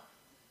lot.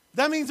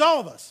 That means all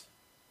of us.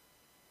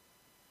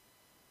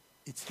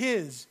 It's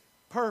his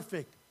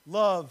perfect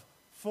love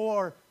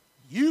for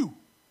you.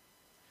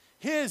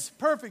 His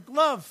perfect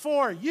love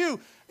for you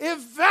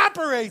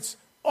evaporates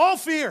all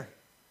fear.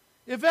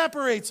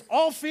 Evaporates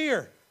all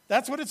fear.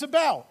 That's what it's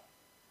about.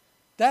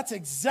 That's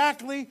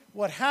exactly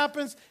what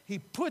happens. He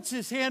puts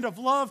his hand of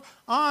love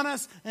on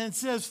us and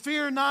says,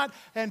 fear not.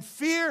 And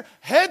fear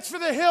heads for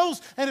the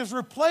hills and is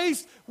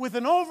replaced with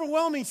an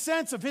overwhelming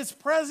sense of his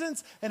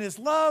presence and his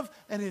love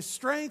and his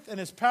strength and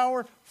his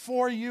power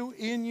for you,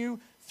 in you,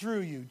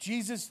 through you.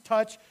 Jesus'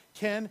 touch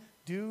can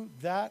do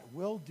that,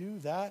 will do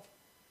that.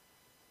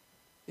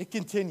 It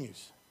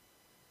continues.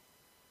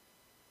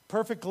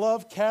 Perfect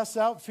love casts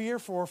out fear,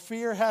 for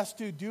fear has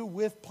to do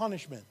with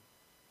punishment.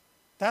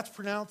 That's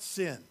pronounced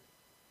sin.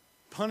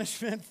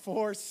 Punishment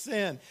for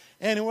sin.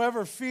 And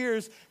whoever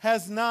fears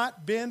has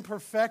not been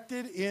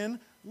perfected in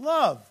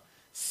love.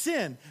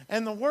 Sin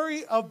and the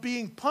worry of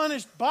being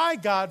punished by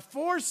God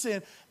for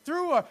sin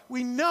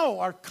we know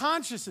our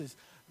consciences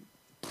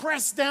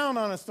press down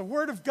on us. The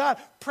Word of God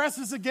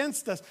presses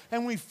against us.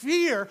 And we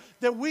fear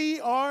that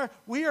we are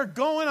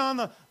going on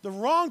the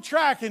wrong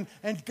track.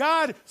 And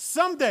God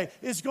someday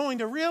is going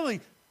to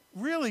really,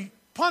 really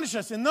punish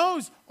us. And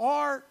those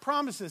are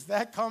promises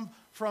that come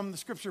from the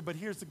Scripture. But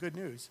here's the good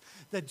news.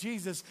 That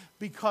Jesus,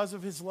 because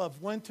of his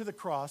love, went to the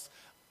cross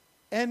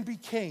and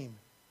became,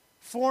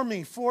 for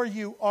me, for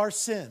you, our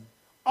sin.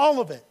 All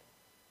of it.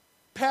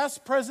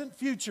 Past, present,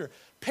 future.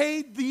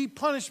 Paid the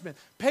punishment,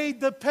 paid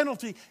the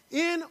penalty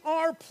in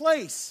our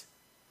place.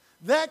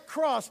 That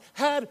cross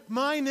had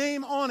my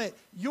name on it,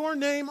 your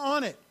name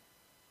on it,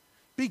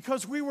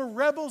 because we were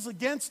rebels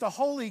against a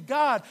holy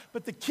God.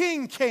 But the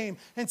King came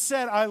and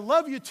said, I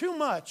love you too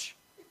much.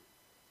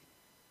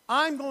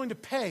 I'm going to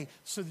pay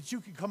so that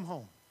you can come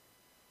home.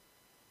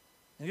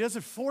 And he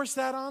doesn't force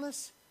that on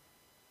us.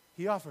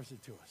 He offers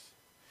it to us.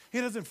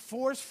 He doesn't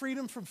force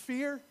freedom from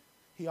fear.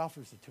 He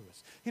offers it to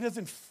us. He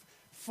doesn't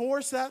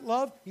force that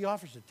love, he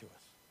offers it to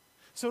us.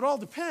 So it all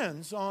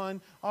depends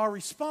on our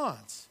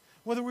response,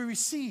 whether we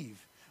receive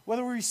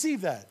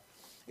that.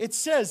 It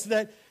says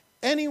that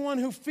anyone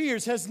who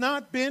fears has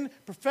not been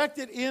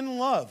perfected in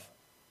love.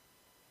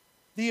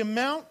 The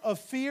amount of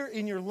fear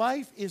in your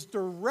life is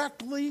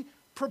directly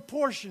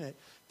proportionate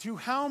to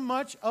how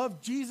much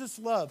of Jesus'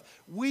 love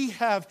we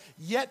have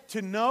yet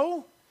to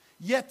know,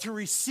 yet to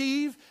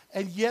receive,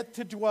 and yet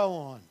to dwell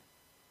on.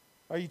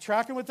 Are you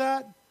tracking with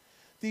that?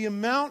 The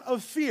amount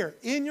of fear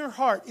in your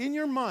heart, in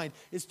your mind,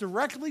 is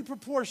directly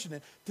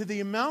proportionate to the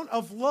amount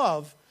of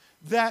love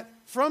that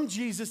from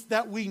Jesus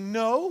that we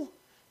know,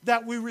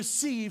 that we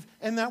receive,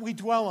 and that we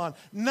dwell on.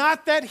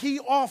 Not that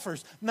he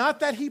offers, not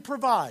that he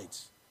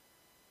provides.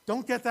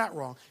 Don't get that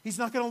wrong. He's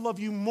not going to love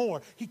you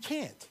more. He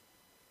can't.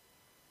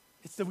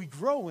 It's that we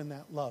grow in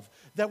that love,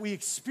 that we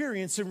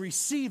experience and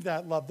receive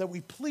that love, that we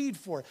plead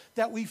for it,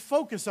 that we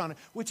focus on it,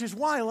 which is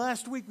why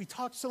last week we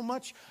talked so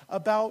much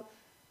about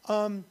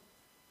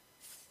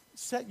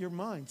set your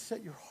mind,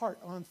 set your heart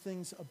on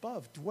things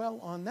above. Dwell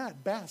on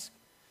that. Bask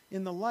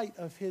in the light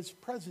of his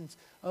presence,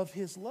 of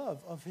his love,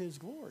 of his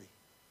glory.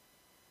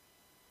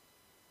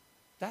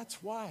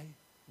 That's why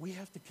we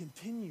have to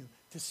continue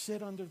to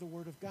sit under the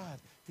Word of God,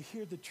 to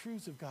hear the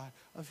truths of God,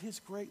 of his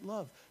great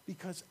love.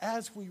 Because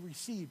as we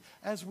receive,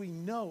 as we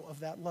know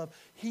of that love,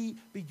 he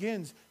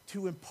begins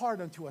to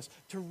impart unto us,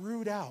 to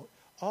root out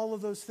all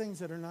of those things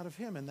that are not of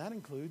him. And that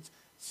includes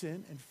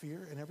sin and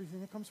fear and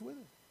everything that comes with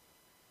it.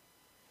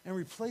 And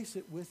replace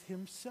it with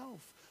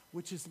himself,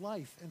 which is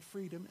life and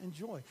freedom and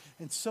joy.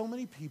 And so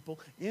many people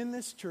in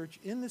this church,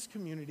 in this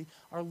community,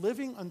 are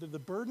living under the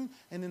burden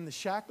and in the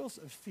shackles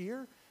of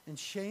fear and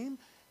shame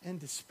and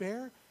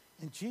despair.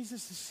 And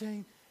Jesus is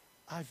saying,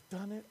 I've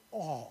done it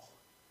all.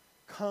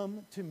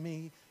 Come to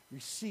me,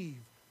 receive,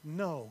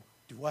 know,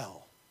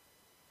 dwell.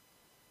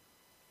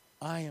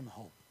 I am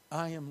hope.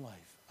 I am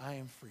life. I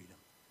am freedom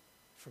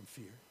from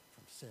fear,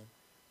 from sin,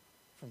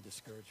 from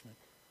discouragement.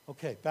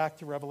 Okay, back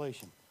to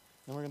Revelation.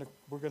 And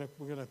we're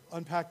gonna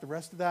unpack the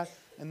rest of that,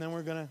 and then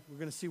we're gonna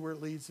see where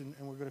it leads, and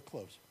we're gonna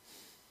close.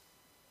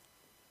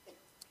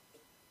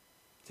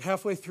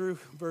 Halfway through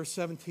verse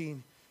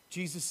 17,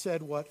 Jesus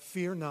said, "What?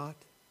 Fear not.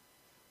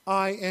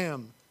 I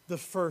am the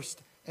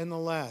first and the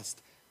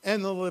last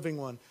and the living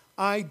one.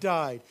 I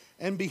died,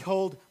 and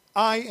behold,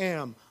 I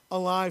am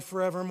alive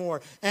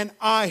forevermore, and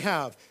I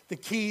have the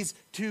keys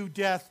to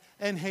death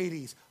and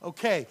Hades."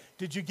 Okay,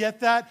 did you get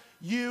that?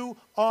 You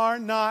are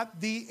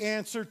not the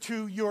answer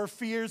to your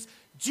fears.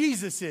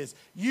 Jesus is.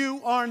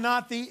 You are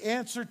not the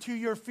answer to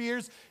your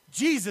fears.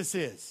 Jesus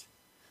is.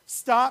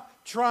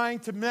 Stop trying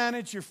to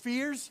manage your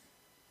fears.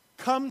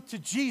 Come to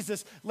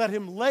Jesus. Let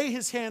him lay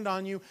his hand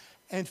on you,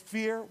 and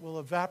fear will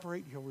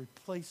evaporate. He'll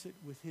replace it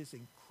with his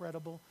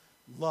incredible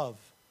love.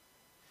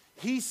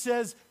 He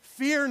says,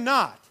 fear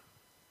not.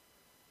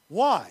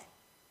 Why?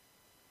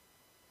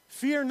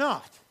 Fear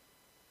not.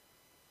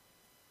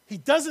 He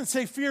doesn't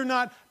say fear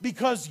not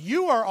because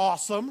you are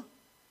awesome.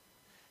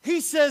 He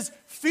says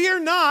fear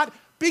not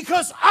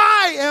because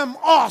I am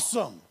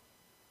awesome.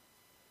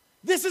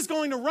 This is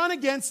going to run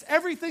against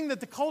everything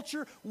that the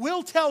culture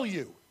will tell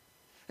you.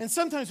 And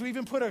sometimes we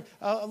even put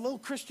a little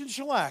Christian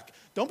shellac.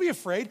 Don't be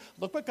afraid.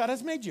 Look what God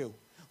has made you.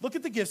 Look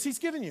at the gifts he's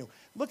given you.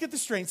 Look at the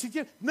strengths he's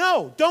given.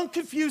 No, don't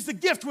confuse the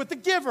gift with the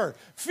giver.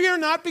 Fear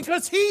not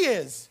because he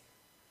is.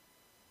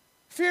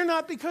 Fear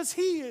not because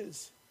he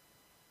is.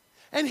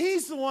 And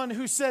he's the one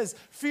who says,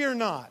 fear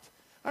not.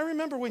 I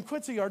remember when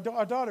Quincy, our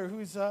daughter,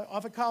 who's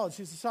off at college,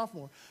 she's a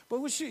sophomore,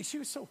 but she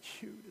was so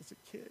cute as a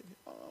kid.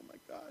 Oh, my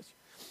gosh.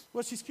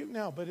 Well, she's cute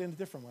now, but in a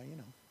different way,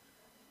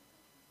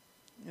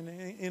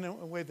 in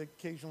a way that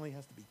occasionally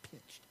has to be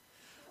pinched.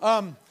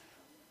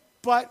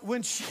 But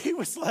when she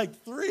was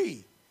like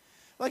 3,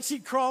 like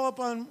she'd crawl up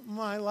on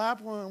my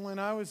lap when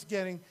I was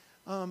getting,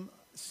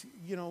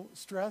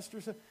 stressed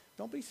or something.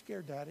 Don't be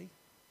scared, Daddy.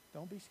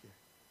 Don't be scared.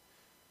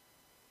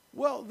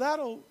 Well,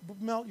 that'll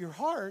melt your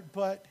heart,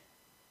 but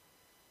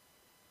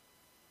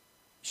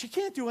she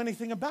can't do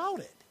anything about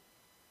it.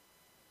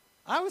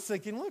 I was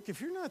thinking, look, if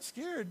you're not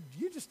scared,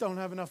 you just don't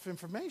have enough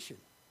information.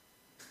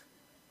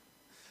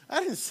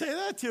 I didn't say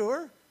that to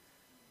her.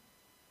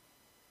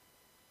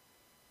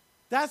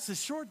 That's the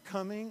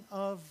shortcoming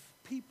of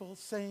people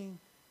saying,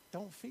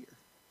 don't fear.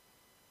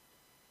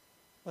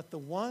 But the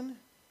one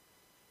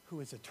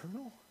who is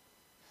eternal,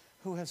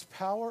 who has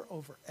power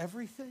over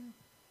everything,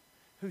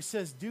 who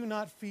says, do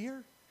not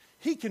fear,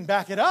 he can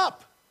back it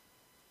up.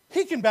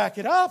 He can back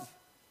it up.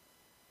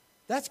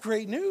 That's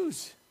great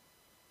news.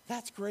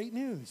 That's great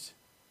news.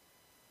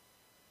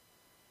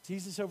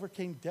 Jesus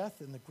overcame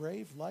death and the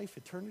grave, life,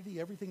 eternity,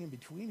 everything in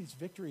between. His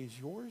victory is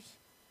yours.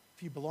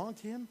 If you belong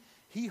to him,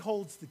 he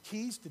holds the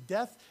keys to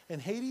death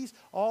and Hades,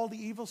 all the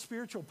evil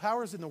spiritual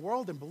powers in the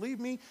world. And believe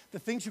me, the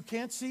things you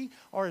can't see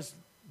are as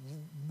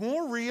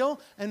more real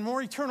and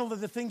more eternal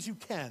than the things you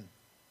can.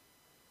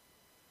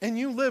 And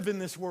you live in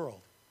this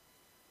world.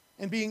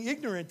 And being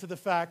ignorant to the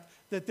fact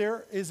that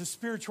there is a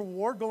spiritual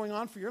war going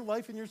on for your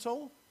life and your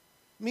soul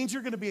means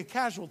you're going to be a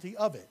casualty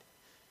of it.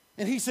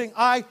 And he's saying,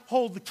 I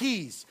hold the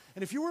keys.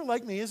 And if you were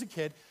like me as a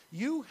kid,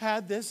 you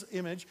had this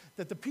image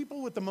that the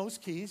people with the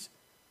most keys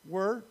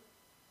were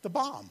the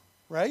bomb,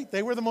 right?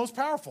 They were the most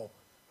powerful.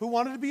 Who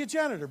wanted to be a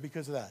janitor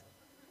because of that?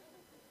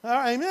 All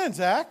right, amen,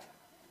 Zach.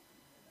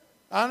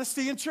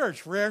 Honesty in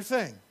church, rare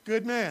thing.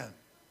 Good man.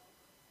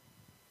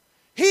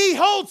 He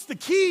holds the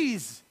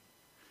keys.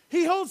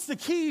 He holds the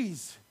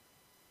keys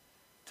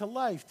to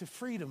life, to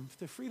freedom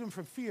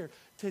from fear,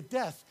 to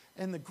death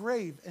and the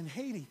grave and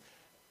Hades.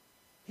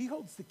 He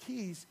holds the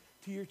keys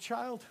to your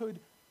childhood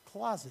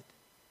closet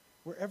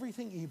where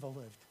everything evil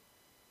lived.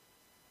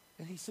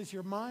 And he says,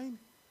 you're mine.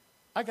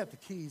 I got the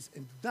keys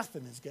and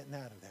nothing is getting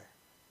out of there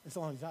as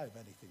long as I have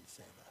anything to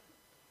say about it.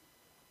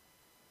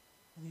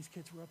 And these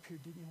kids were up here,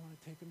 didn't you want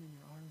to take them in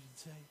your arms and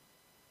say,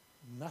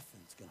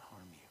 nothing's going to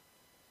harm you.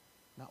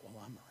 Not while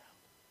I'm around.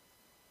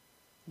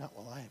 Not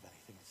while I have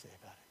anything to say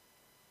about it.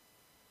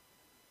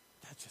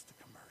 That's just a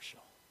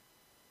commercial.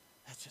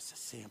 That's just a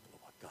sample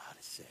of what God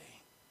is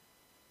saying.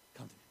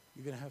 Come to me.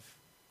 You're going to have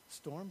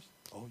storms?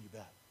 Oh, you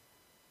bet.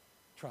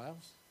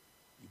 Trials?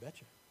 You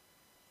betcha.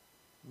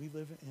 We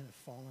live in a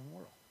fallen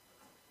world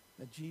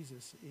that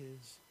Jesus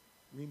is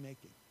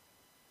remaking.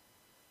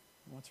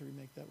 He wants to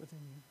remake that within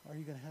you. Are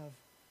you going to have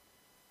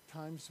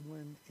times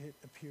when it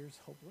appears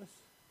hopeless?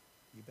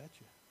 You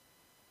betcha.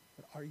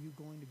 But are you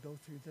going to go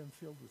through them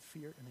filled with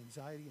fear and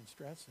anxiety and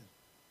stress?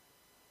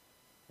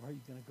 Or are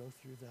you going to go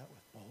through that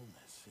with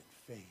boldness and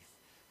faith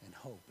and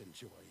hope and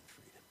joy and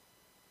freedom?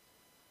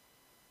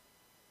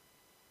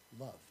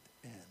 Loved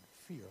and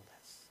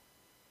fearless.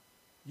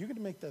 You're going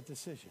to make that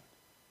decision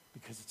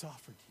because it's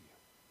offered to you.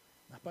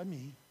 Not by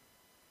me,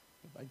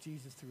 but by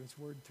Jesus through his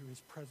word, through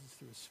his presence,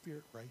 through his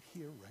spirit right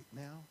here, right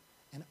now,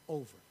 and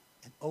over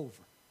and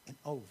over and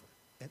over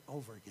and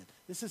over again.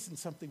 This isn't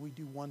something we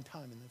do one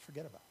time and then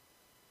forget about.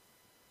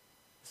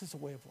 This is a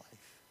way of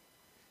life.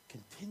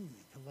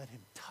 Continuing to let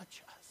him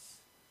touch us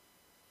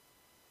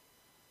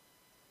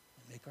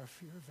and make our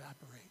fear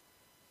evaporate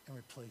and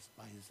replaced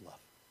by his love.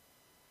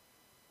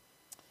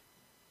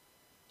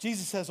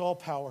 Jesus has all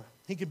power.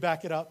 He can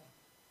back it up.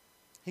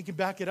 He can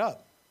back it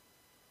up.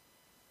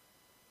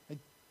 I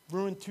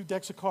ruined 2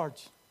 decks of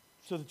cards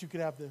so that you could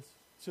have this,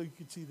 so you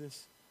could see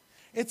this.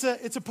 It's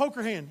a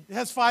poker hand. It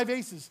has 5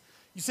 aces.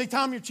 You say,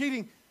 Tom, you're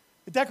cheating.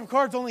 The deck of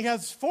cards only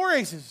has 4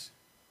 aces.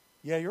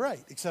 Yeah, you're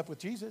right, except with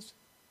Jesus.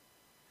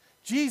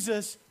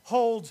 Jesus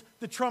holds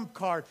the trump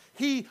card.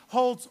 He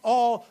holds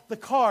all the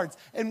cards.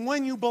 And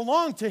when you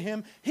belong to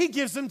him, he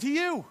gives them to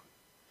you.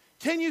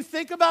 Can you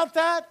think about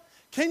that?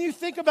 Can you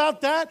think about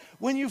that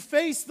when you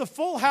face the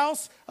full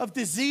house of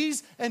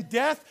disease and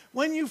death?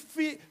 When you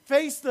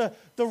face the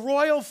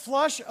royal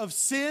flush of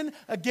sin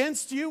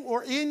against you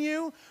or in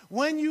you?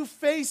 When you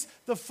face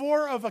the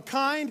 4 of a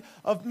kind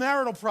of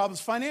marital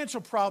problems,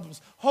 financial problems,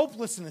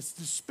 hopelessness,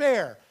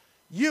 despair,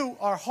 you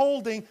are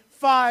holding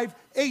 5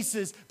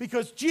 aces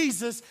because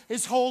Jesus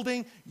is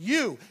holding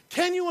you.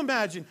 Can you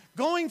imagine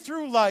going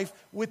through life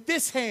with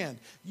this hand?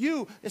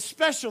 You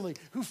especially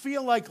who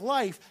feel like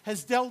life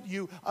has dealt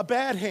you a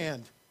bad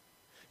hand.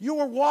 You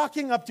are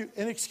walking up to,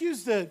 and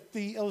excuse the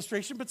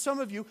illustration, but some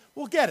of you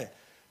will get it.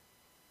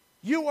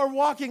 You are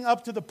walking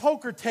up to the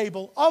poker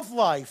table of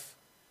life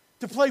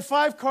to play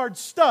 5-card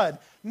stud,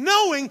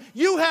 knowing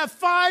you have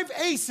 5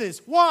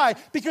 aces. Why?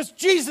 Because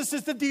Jesus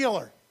is the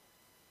dealer.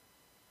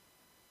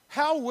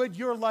 How would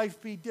your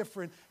life be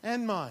different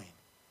and mine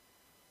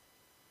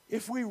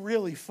if we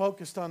really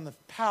focused on the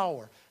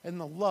power and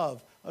the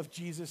love of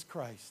Jesus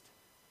Christ?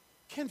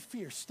 Can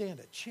fear stand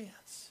a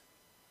chance?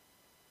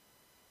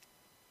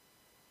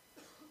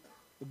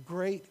 The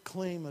great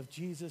claim of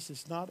Jesus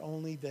is not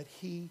only that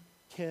he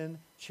can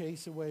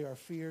chase away our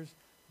fears,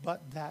 but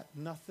that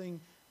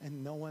nothing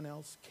and no one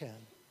else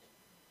can.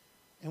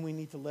 And we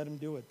need to let him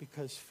do it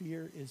because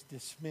fear is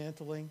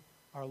dismantling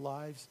our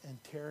lives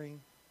and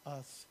tearing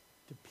us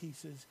to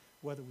pieces,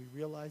 whether we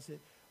realize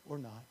it or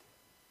not.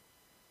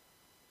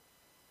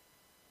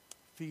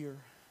 Fear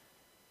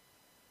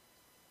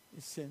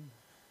is sin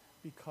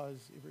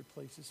because it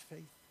replaces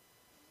faith.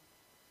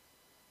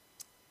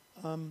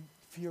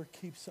 Fear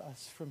keeps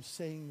us from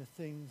saying the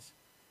things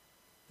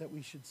that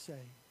we should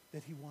say,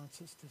 that he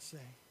wants us to say.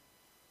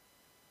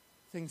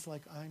 Things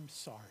like, I'm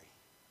sorry,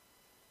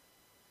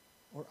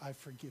 or I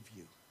forgive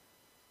you,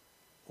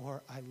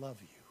 or I love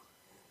you,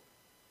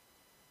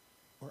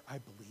 or I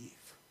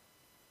believe,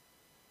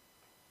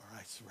 or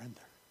I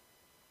surrender.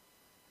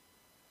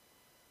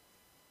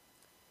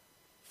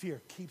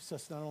 Fear keeps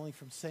us not only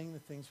from saying the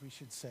things we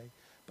should say,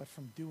 but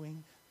from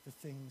doing the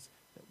things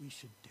that we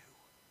should do,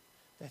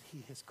 that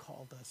he has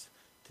called us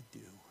to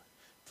do,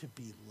 to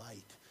be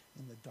light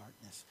in the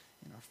darkness,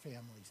 in our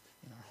families,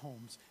 in our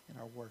homes, in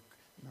our work,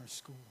 in our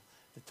school,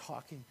 the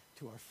talking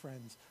to our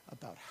friends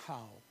about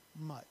how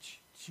much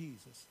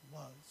Jesus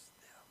loves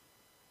them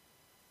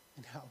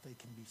and how they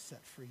can be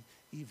set free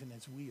even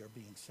as we are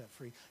being set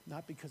free,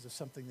 not because of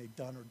something they've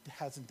done or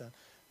hasn't done,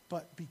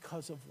 but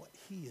because of what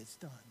he has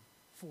done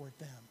for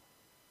them.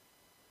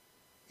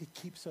 It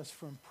keeps us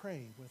from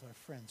praying with our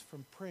friends,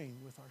 from praying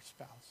with our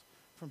spouse,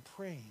 from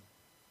praying.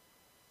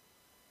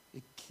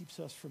 It keeps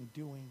us from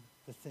doing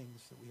the things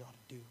that we ought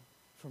to do,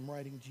 from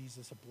writing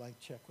Jesus a blank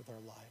check with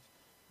our lives,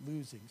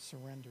 losing,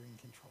 surrendering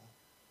control.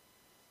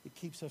 It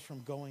keeps us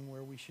from going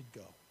where we should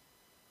go.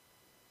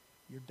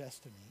 Your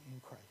destiny in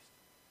Christ,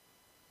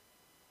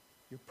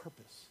 your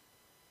purpose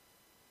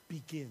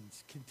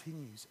begins,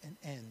 continues, and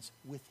ends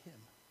with him.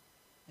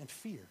 And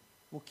fear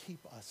will keep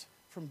us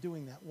from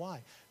doing that.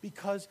 Why?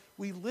 Because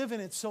we live in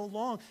it so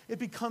long, it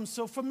becomes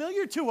so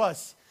familiar to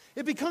us.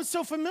 It becomes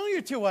so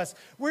familiar to us.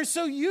 We're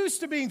so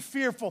used to being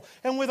fearful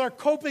and with our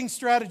coping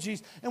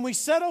strategies, and we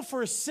settle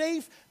for a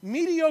safe,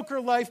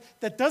 mediocre life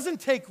that doesn't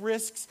take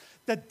risks,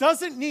 that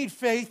doesn't need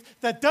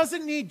faith, that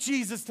doesn't need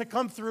Jesus to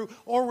come through,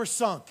 or we're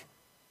sunk.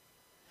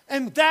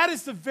 And that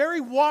is the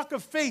very walk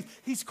of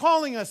faith he's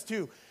calling us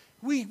to.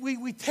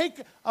 We take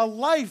a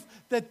life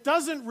that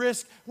doesn't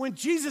risk when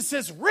Jesus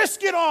says,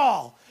 risk it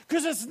all.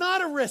 Because it's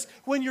not a risk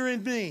when you're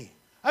in me.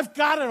 I've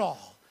got it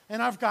all,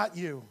 and I've got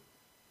you.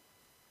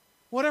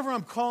 Whatever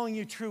I'm calling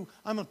you true,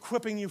 I'm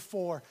equipping you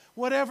for.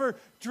 Whatever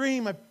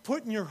dream I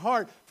put in your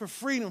heart for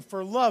freedom,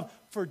 for love,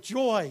 for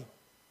joy,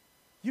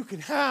 you can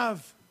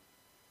have.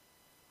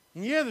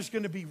 And yeah, there's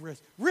going to be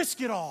risk.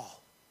 Risk it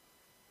all.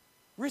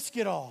 Risk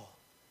it all.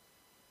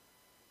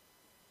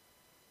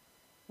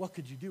 What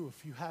could you do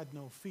if you had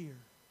no fear?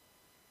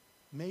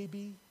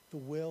 Maybe the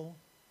will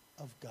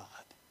of God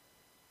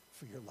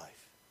for your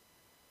life.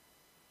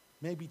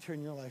 Maybe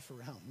turn your life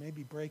around.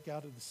 Maybe break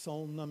out of the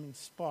soul-numbing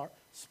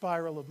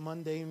spiral of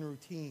mundane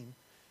routine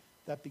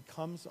that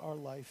becomes our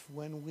life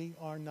when we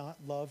are not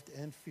loved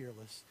and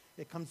fearless.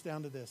 It comes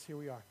down to this. Here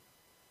we are.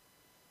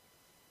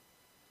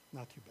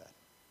 Not too bad.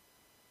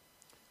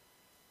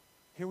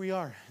 Here we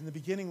are. In the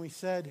beginning, we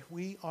said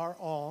we are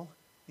all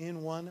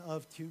in one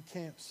of two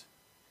camps.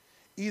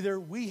 Either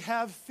we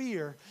have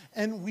fear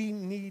and we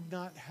need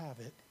not have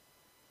it,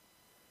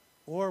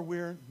 or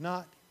we're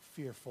not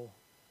fearful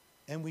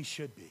and we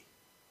should be.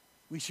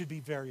 We should be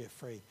very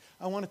afraid.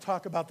 I want to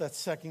talk about that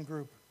second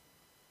group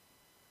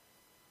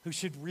who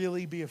should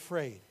really be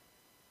afraid,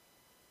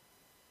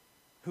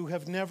 who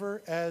have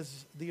never,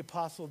 as the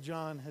Apostle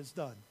John has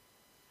done,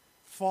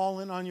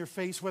 fallen on your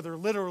face, whether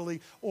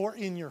literally or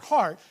in your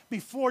heart,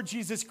 before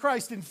Jesus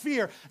Christ in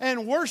fear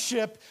and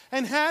worship,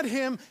 and had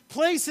him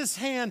place his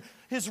hand,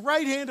 his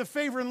right hand of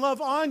favor and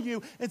love on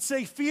you and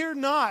say, fear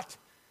not.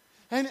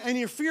 And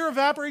your fear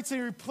evaporates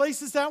and he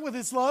replaces that with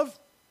his love.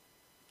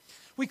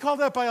 We call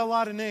that by a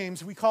lot of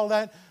names. We call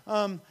that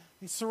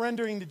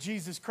surrendering to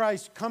Jesus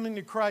Christ, coming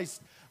to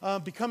Christ,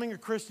 becoming a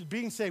Christian,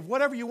 being saved,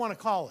 whatever you want to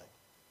call it.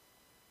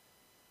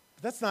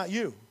 But that's not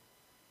you.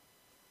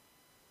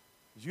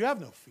 Because you have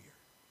no fear.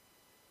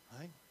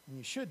 Right? And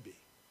you should be.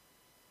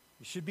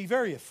 You should be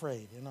very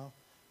afraid, and I'll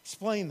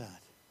explain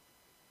that.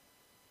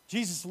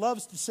 Jesus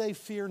loves to say,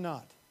 fear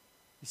not.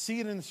 You see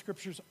it in the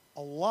scriptures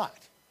a lot.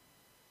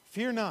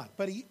 Fear not.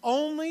 But he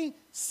only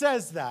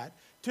says that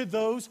to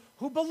those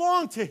who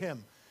belong to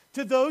him,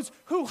 to those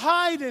who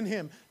hide in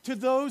him, to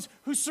those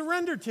who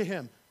surrender to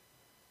him,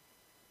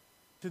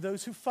 to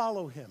those who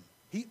follow him.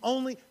 He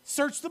only,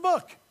 search the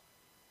book.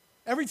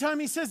 Every time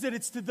he says it,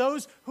 it's to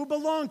those who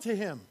belong to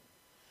him.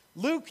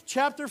 Luke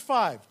chapter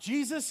 5,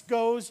 Jesus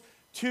goes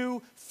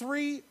to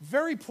 3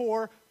 very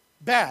poor,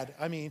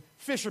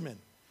 fishermen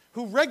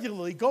who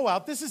regularly go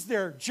out. This is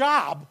their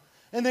job,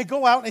 and they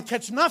go out and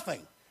catch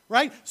nothing,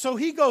 right? So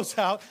he goes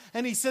out,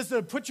 and he says to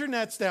them, put your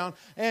nets down,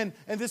 and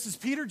this is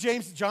Peter,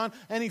 James, and John,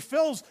 and he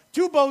fills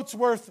 2 boats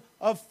worth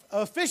of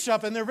fish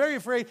up, and they're very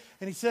afraid,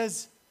 and he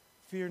says,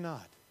 fear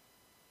not,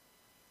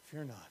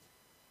 fear not.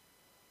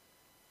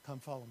 Come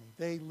follow me.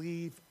 They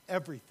leave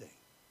everything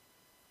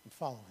and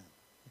follow him.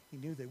 He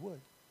knew they would.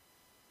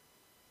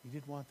 He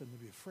didn't want them to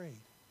be afraid.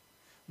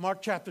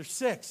 Mark chapter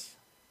 6.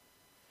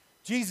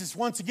 Jesus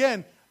once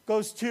again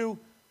goes to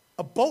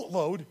a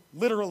boatload,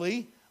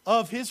 literally,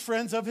 of his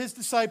friends, of his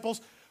disciples,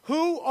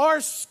 who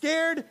are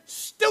scared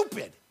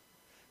stupid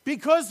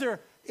because they're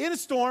in a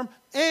storm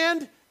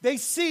and they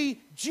see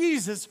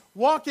Jesus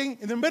walking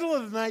in the middle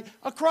of the night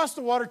across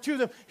the water to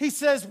them. He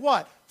says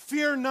what?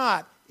 Fear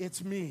not,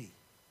 it's me.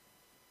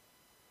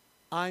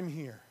 I'm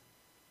here.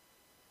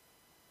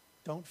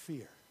 Don't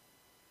fear.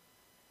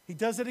 He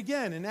does it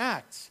again in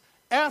Acts,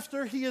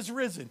 after he has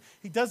risen.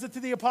 He does it to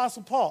the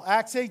Apostle Paul.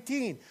 Acts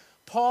 18.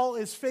 Paul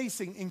is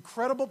facing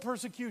incredible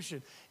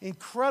persecution,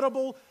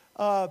 incredible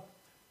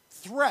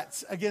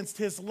threats against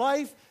his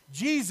life.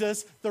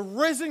 Jesus, the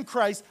risen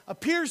Christ,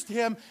 appears to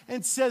him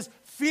and says,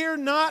 fear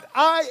not,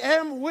 I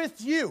am with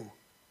you.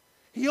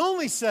 He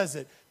only says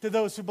it to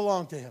those who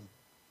belong to him.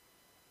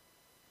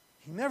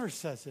 He never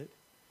says it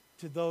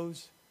to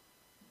those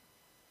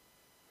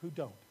who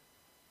don't.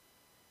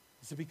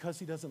 Is it because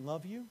he doesn't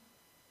love you?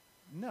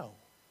 No.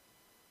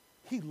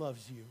 He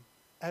loves you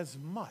as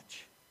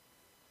much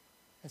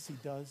as he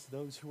does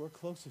those who are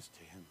closest to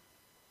him.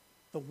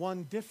 The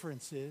one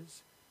difference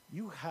is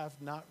you have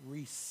not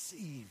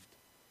received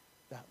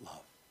that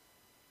love.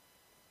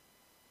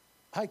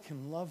 I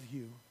can love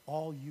you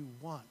all you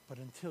want, but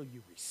until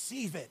you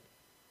receive it,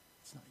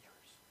 it's not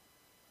yours.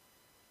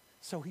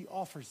 So he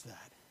offers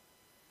that.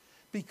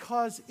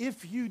 Because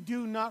if you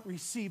do not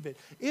receive it,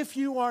 if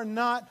you are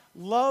not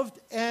loved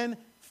and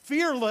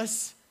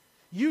fearless,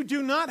 you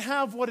do not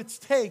have what it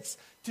takes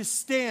to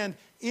stand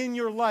in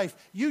your life.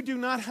 You do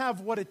not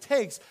have what it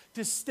takes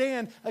to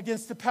stand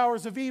against the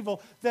powers of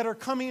evil that are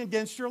coming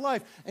against your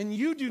life. And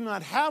you do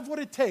not have what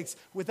it takes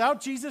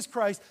without Jesus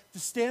Christ to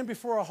stand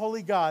before a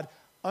holy God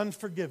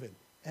unforgiven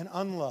and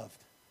unloved.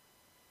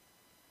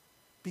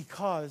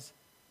 Because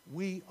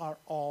we are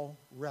all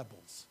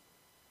rebels.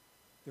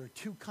 There are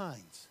 2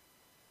 kinds.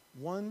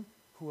 One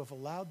who have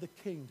allowed the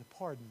king to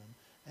pardon them,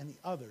 and the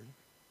other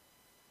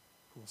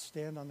who will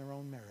stand on their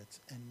own merits,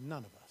 and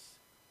none of us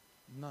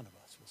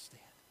will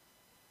stand.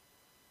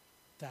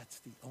 That's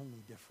the only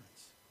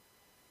difference.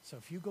 So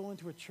if you go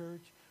into a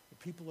church where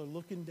people are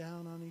looking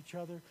down on each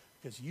other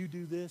because you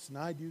do this, and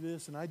I do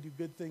this, and I do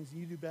good things, and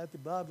you do bad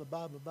things, blah, blah,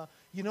 blah, blah, blah,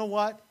 you know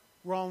what?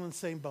 We're all in the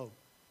same boat.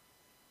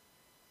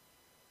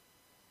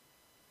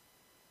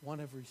 One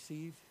have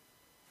received,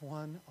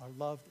 one are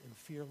loved and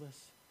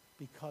fearless,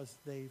 because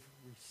they've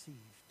received.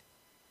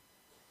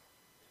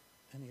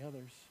 And the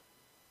others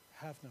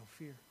have no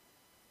fear,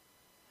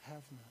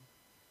 have none,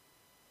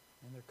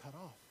 and they're cut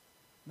off.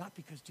 Not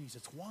because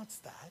Jesus wants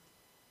that,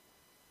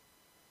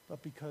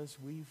 but because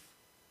we've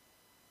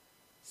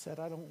said,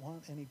 I don't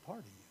want any part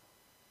of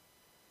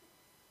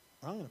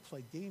you. Or I'm going to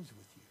play games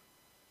with you.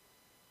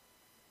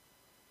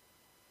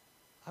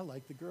 I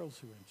like the girls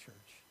who are in church.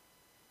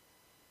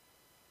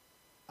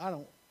 I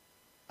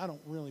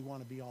don't really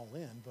want to be all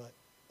in, but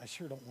I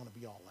sure don't want to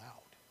be all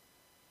out.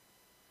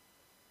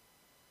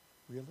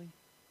 Really?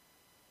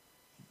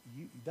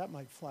 That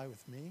might fly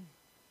with me.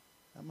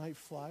 That might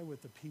fly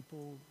with the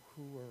people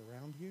who are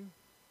around you.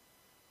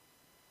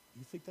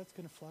 You think that's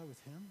going to fly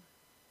with him?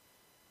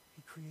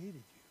 He created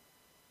you.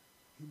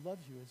 He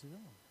loves you as his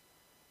own.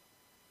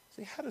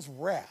 See, how does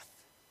wrath,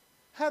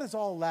 how does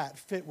all that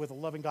fit with a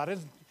loving God?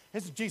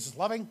 Isn't Jesus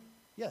loving?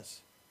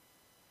 Yes.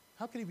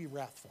 How can he be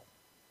wrathful?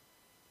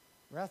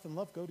 Wrath and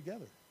love go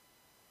together.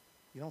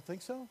 You don't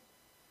think so? I'm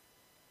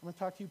going to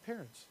talk to you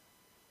parents.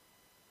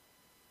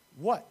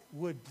 What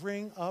would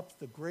bring up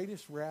the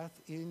greatest wrath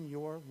in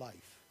your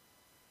life?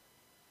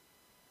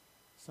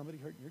 Somebody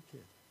hurting your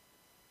kid.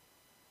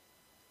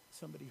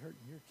 Somebody hurting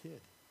your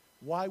kid.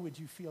 Why would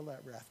you feel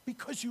that wrath?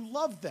 Because you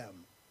love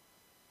them.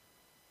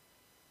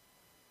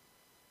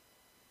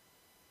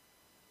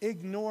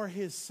 Ignore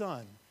his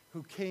son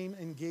who came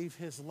and gave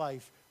his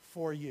life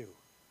for you.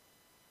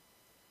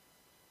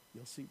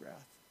 You'll see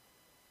wrath.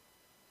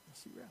 You'll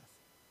see wrath.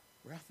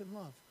 Wrath and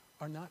love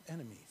are not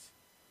enemies.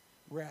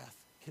 Wrath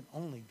can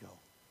only go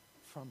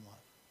from love.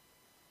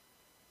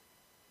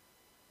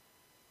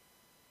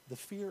 The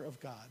fear of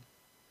God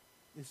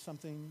is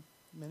something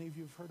many of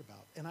you have heard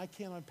about, and I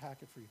can't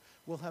unpack it for you.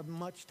 We'll have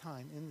much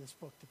time in this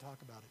book to talk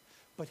about it.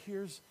 But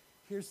here's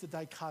the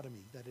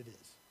dichotomy that it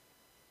is.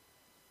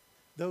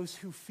 Those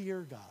who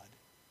fear God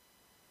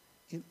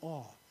in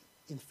awe,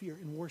 in fear,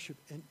 in worship,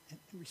 and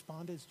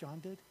respond as John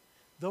did,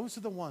 those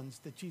are the ones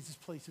that Jesus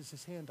places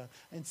his hand on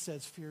and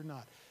says, fear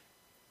not.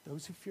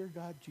 Those who fear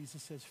God,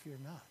 Jesus says, fear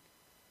not.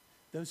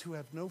 Those who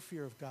have no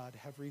fear of God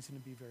have reason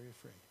to be very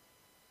afraid.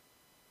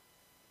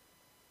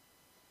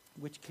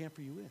 Which camp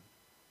are you in?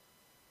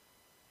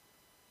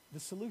 The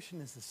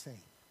solution is the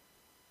same.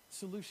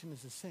 Solution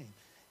is the same.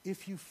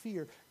 If you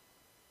fear,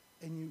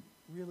 and you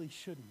really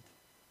shouldn't,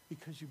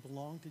 because you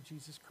belong to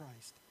Jesus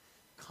Christ,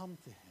 come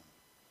to him,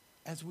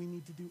 as we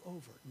need to do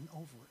over and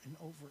over and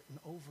over and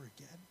over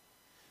again.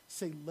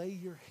 Say, lay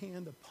your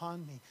hand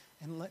upon me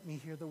and let me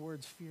hear the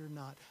words, fear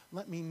not.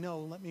 Let me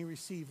know, let me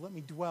receive, let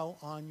me dwell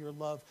on your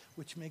love,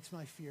 which makes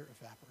my fear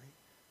evaporate.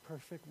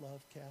 Perfect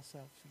love casts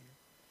out fear.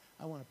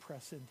 I want to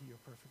press into your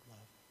perfect love.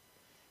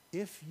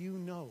 If you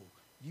know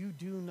you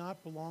do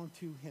not belong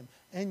to him,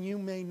 and you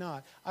may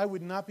not, I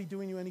would not be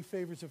doing you any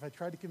favors if I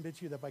tried to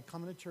convince you that by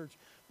coming to church,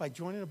 by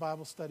joining a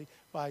Bible study,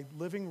 by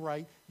living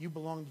right, you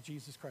belong to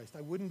Jesus Christ.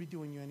 I wouldn't be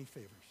doing you any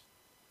favors.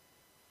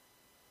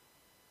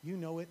 You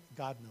know it,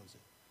 God knows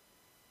it.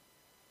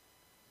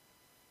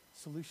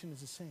 Solution is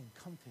the same.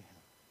 Come to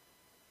him.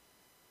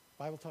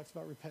 Bible talks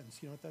about repentance.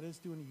 You know what that is?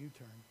 Doing a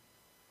U-turn.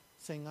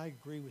 Saying, I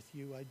agree with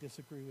you. I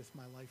disagree with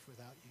my life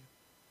without you.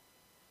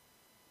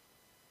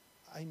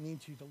 I need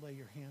you to lay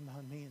your hand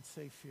on me and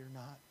say, fear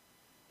not.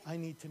 I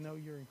need to know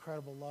your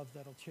incredible love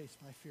that'll chase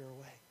my fear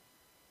away.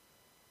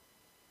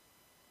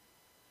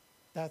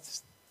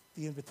 That's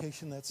the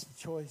invitation. That's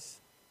the choice.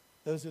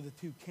 Those are the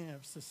two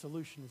camps. The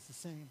solution is the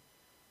same.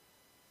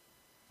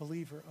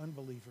 Believer,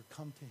 unbeliever,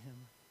 come to him.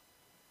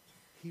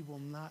 He will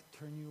not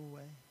turn you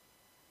away.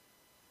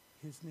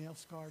 His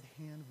nail-scarred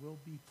hand will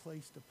be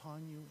placed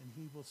upon you, and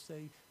he will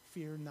say,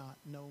 fear not,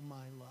 know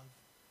my love,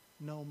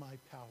 know my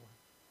power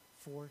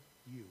for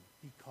you,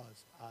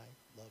 because I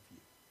love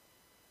you.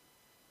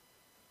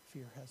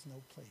 Fear has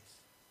no place.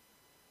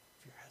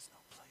 Fear has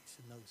no place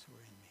in those who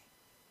are in me.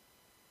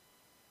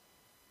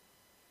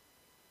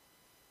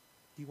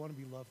 Do you want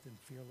to be loved and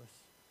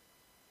fearless?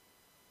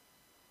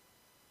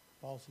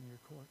 Ball's in your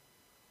court.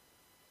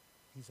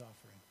 He's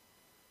offering.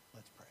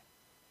 Let's pray.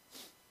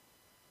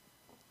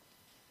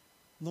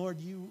 Lord,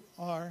 you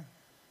are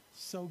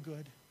so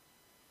good.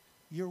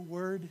 Your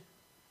word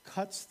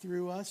cuts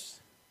through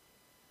us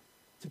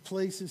to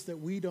places that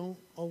we don't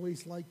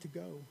always like to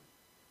go.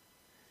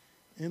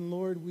 And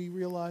Lord, we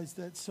realize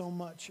that so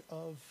much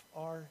of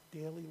our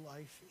daily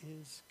life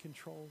is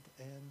controlled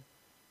and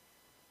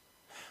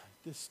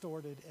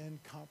distorted and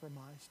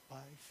compromised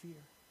by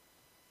fear.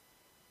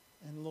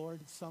 And Lord,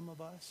 some of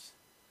us,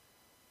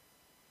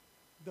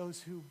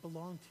 those who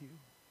belong to you,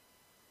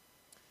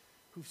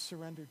 who've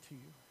surrendered to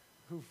you,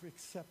 who've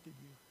accepted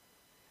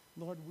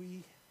you, Lord,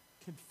 we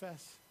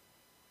confess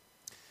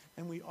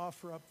and we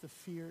offer up the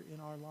fear in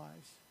our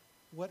lives,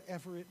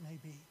 whatever it may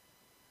be.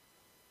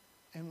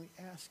 And we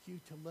ask you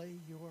to lay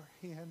your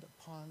hand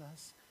upon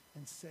us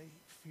and say,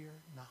 fear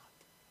not.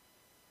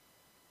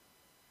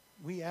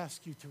 We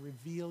ask you to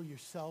reveal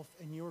yourself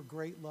and your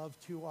great love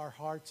to our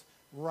hearts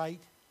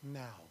right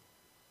now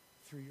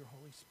through your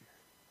Holy Spirit.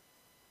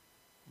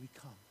 We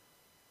come.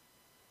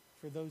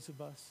 For those of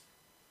us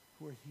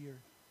who are here,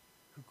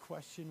 who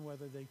question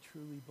whether they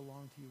truly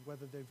belong to you,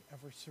 whether they've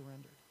ever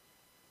surrendered,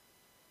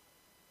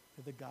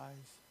 to the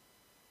guys,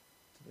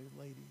 to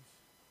the ladies,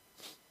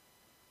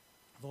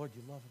 Lord,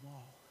 you love them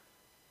all.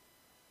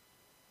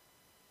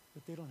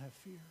 But they don't have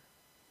fear.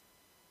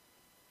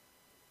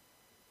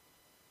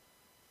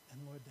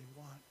 And Lord, they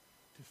want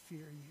to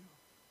fear you,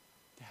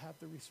 to have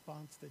the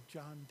response that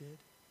John did,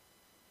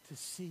 to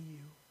see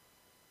you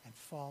and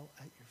fall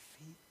at your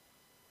feet,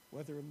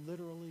 whether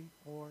literally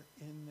or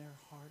in their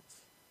hearts.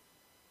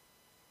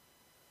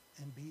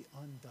 and be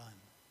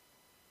undone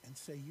and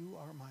say, you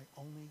are my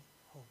only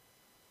hope.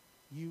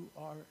 You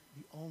are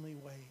the only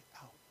way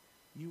out.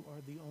 You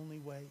are the only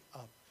way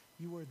up.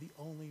 You are the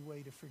only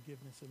way to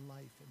forgiveness and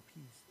life and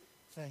peace.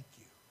 Thank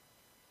you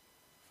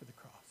for the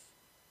cross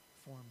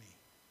for me.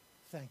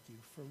 Thank you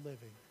for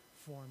living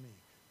for me.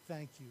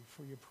 Thank you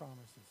for your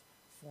promises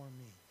for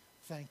me.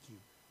 Thank you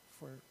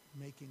for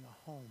making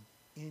a home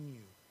in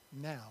you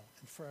now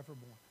and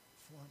forevermore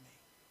for me.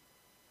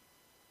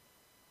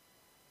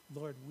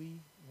 Lord, we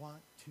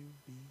want to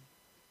be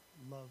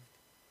loved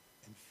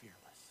and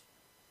fearless,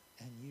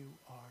 and you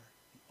are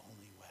the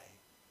only way.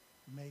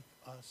 Make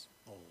us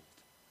bold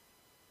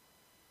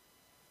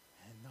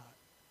and not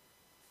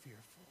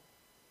fearful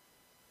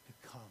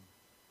to come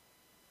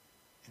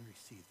and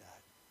receive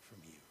that from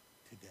you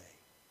today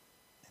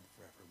and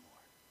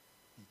forevermore.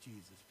 In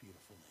Jesus'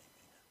 beautiful name.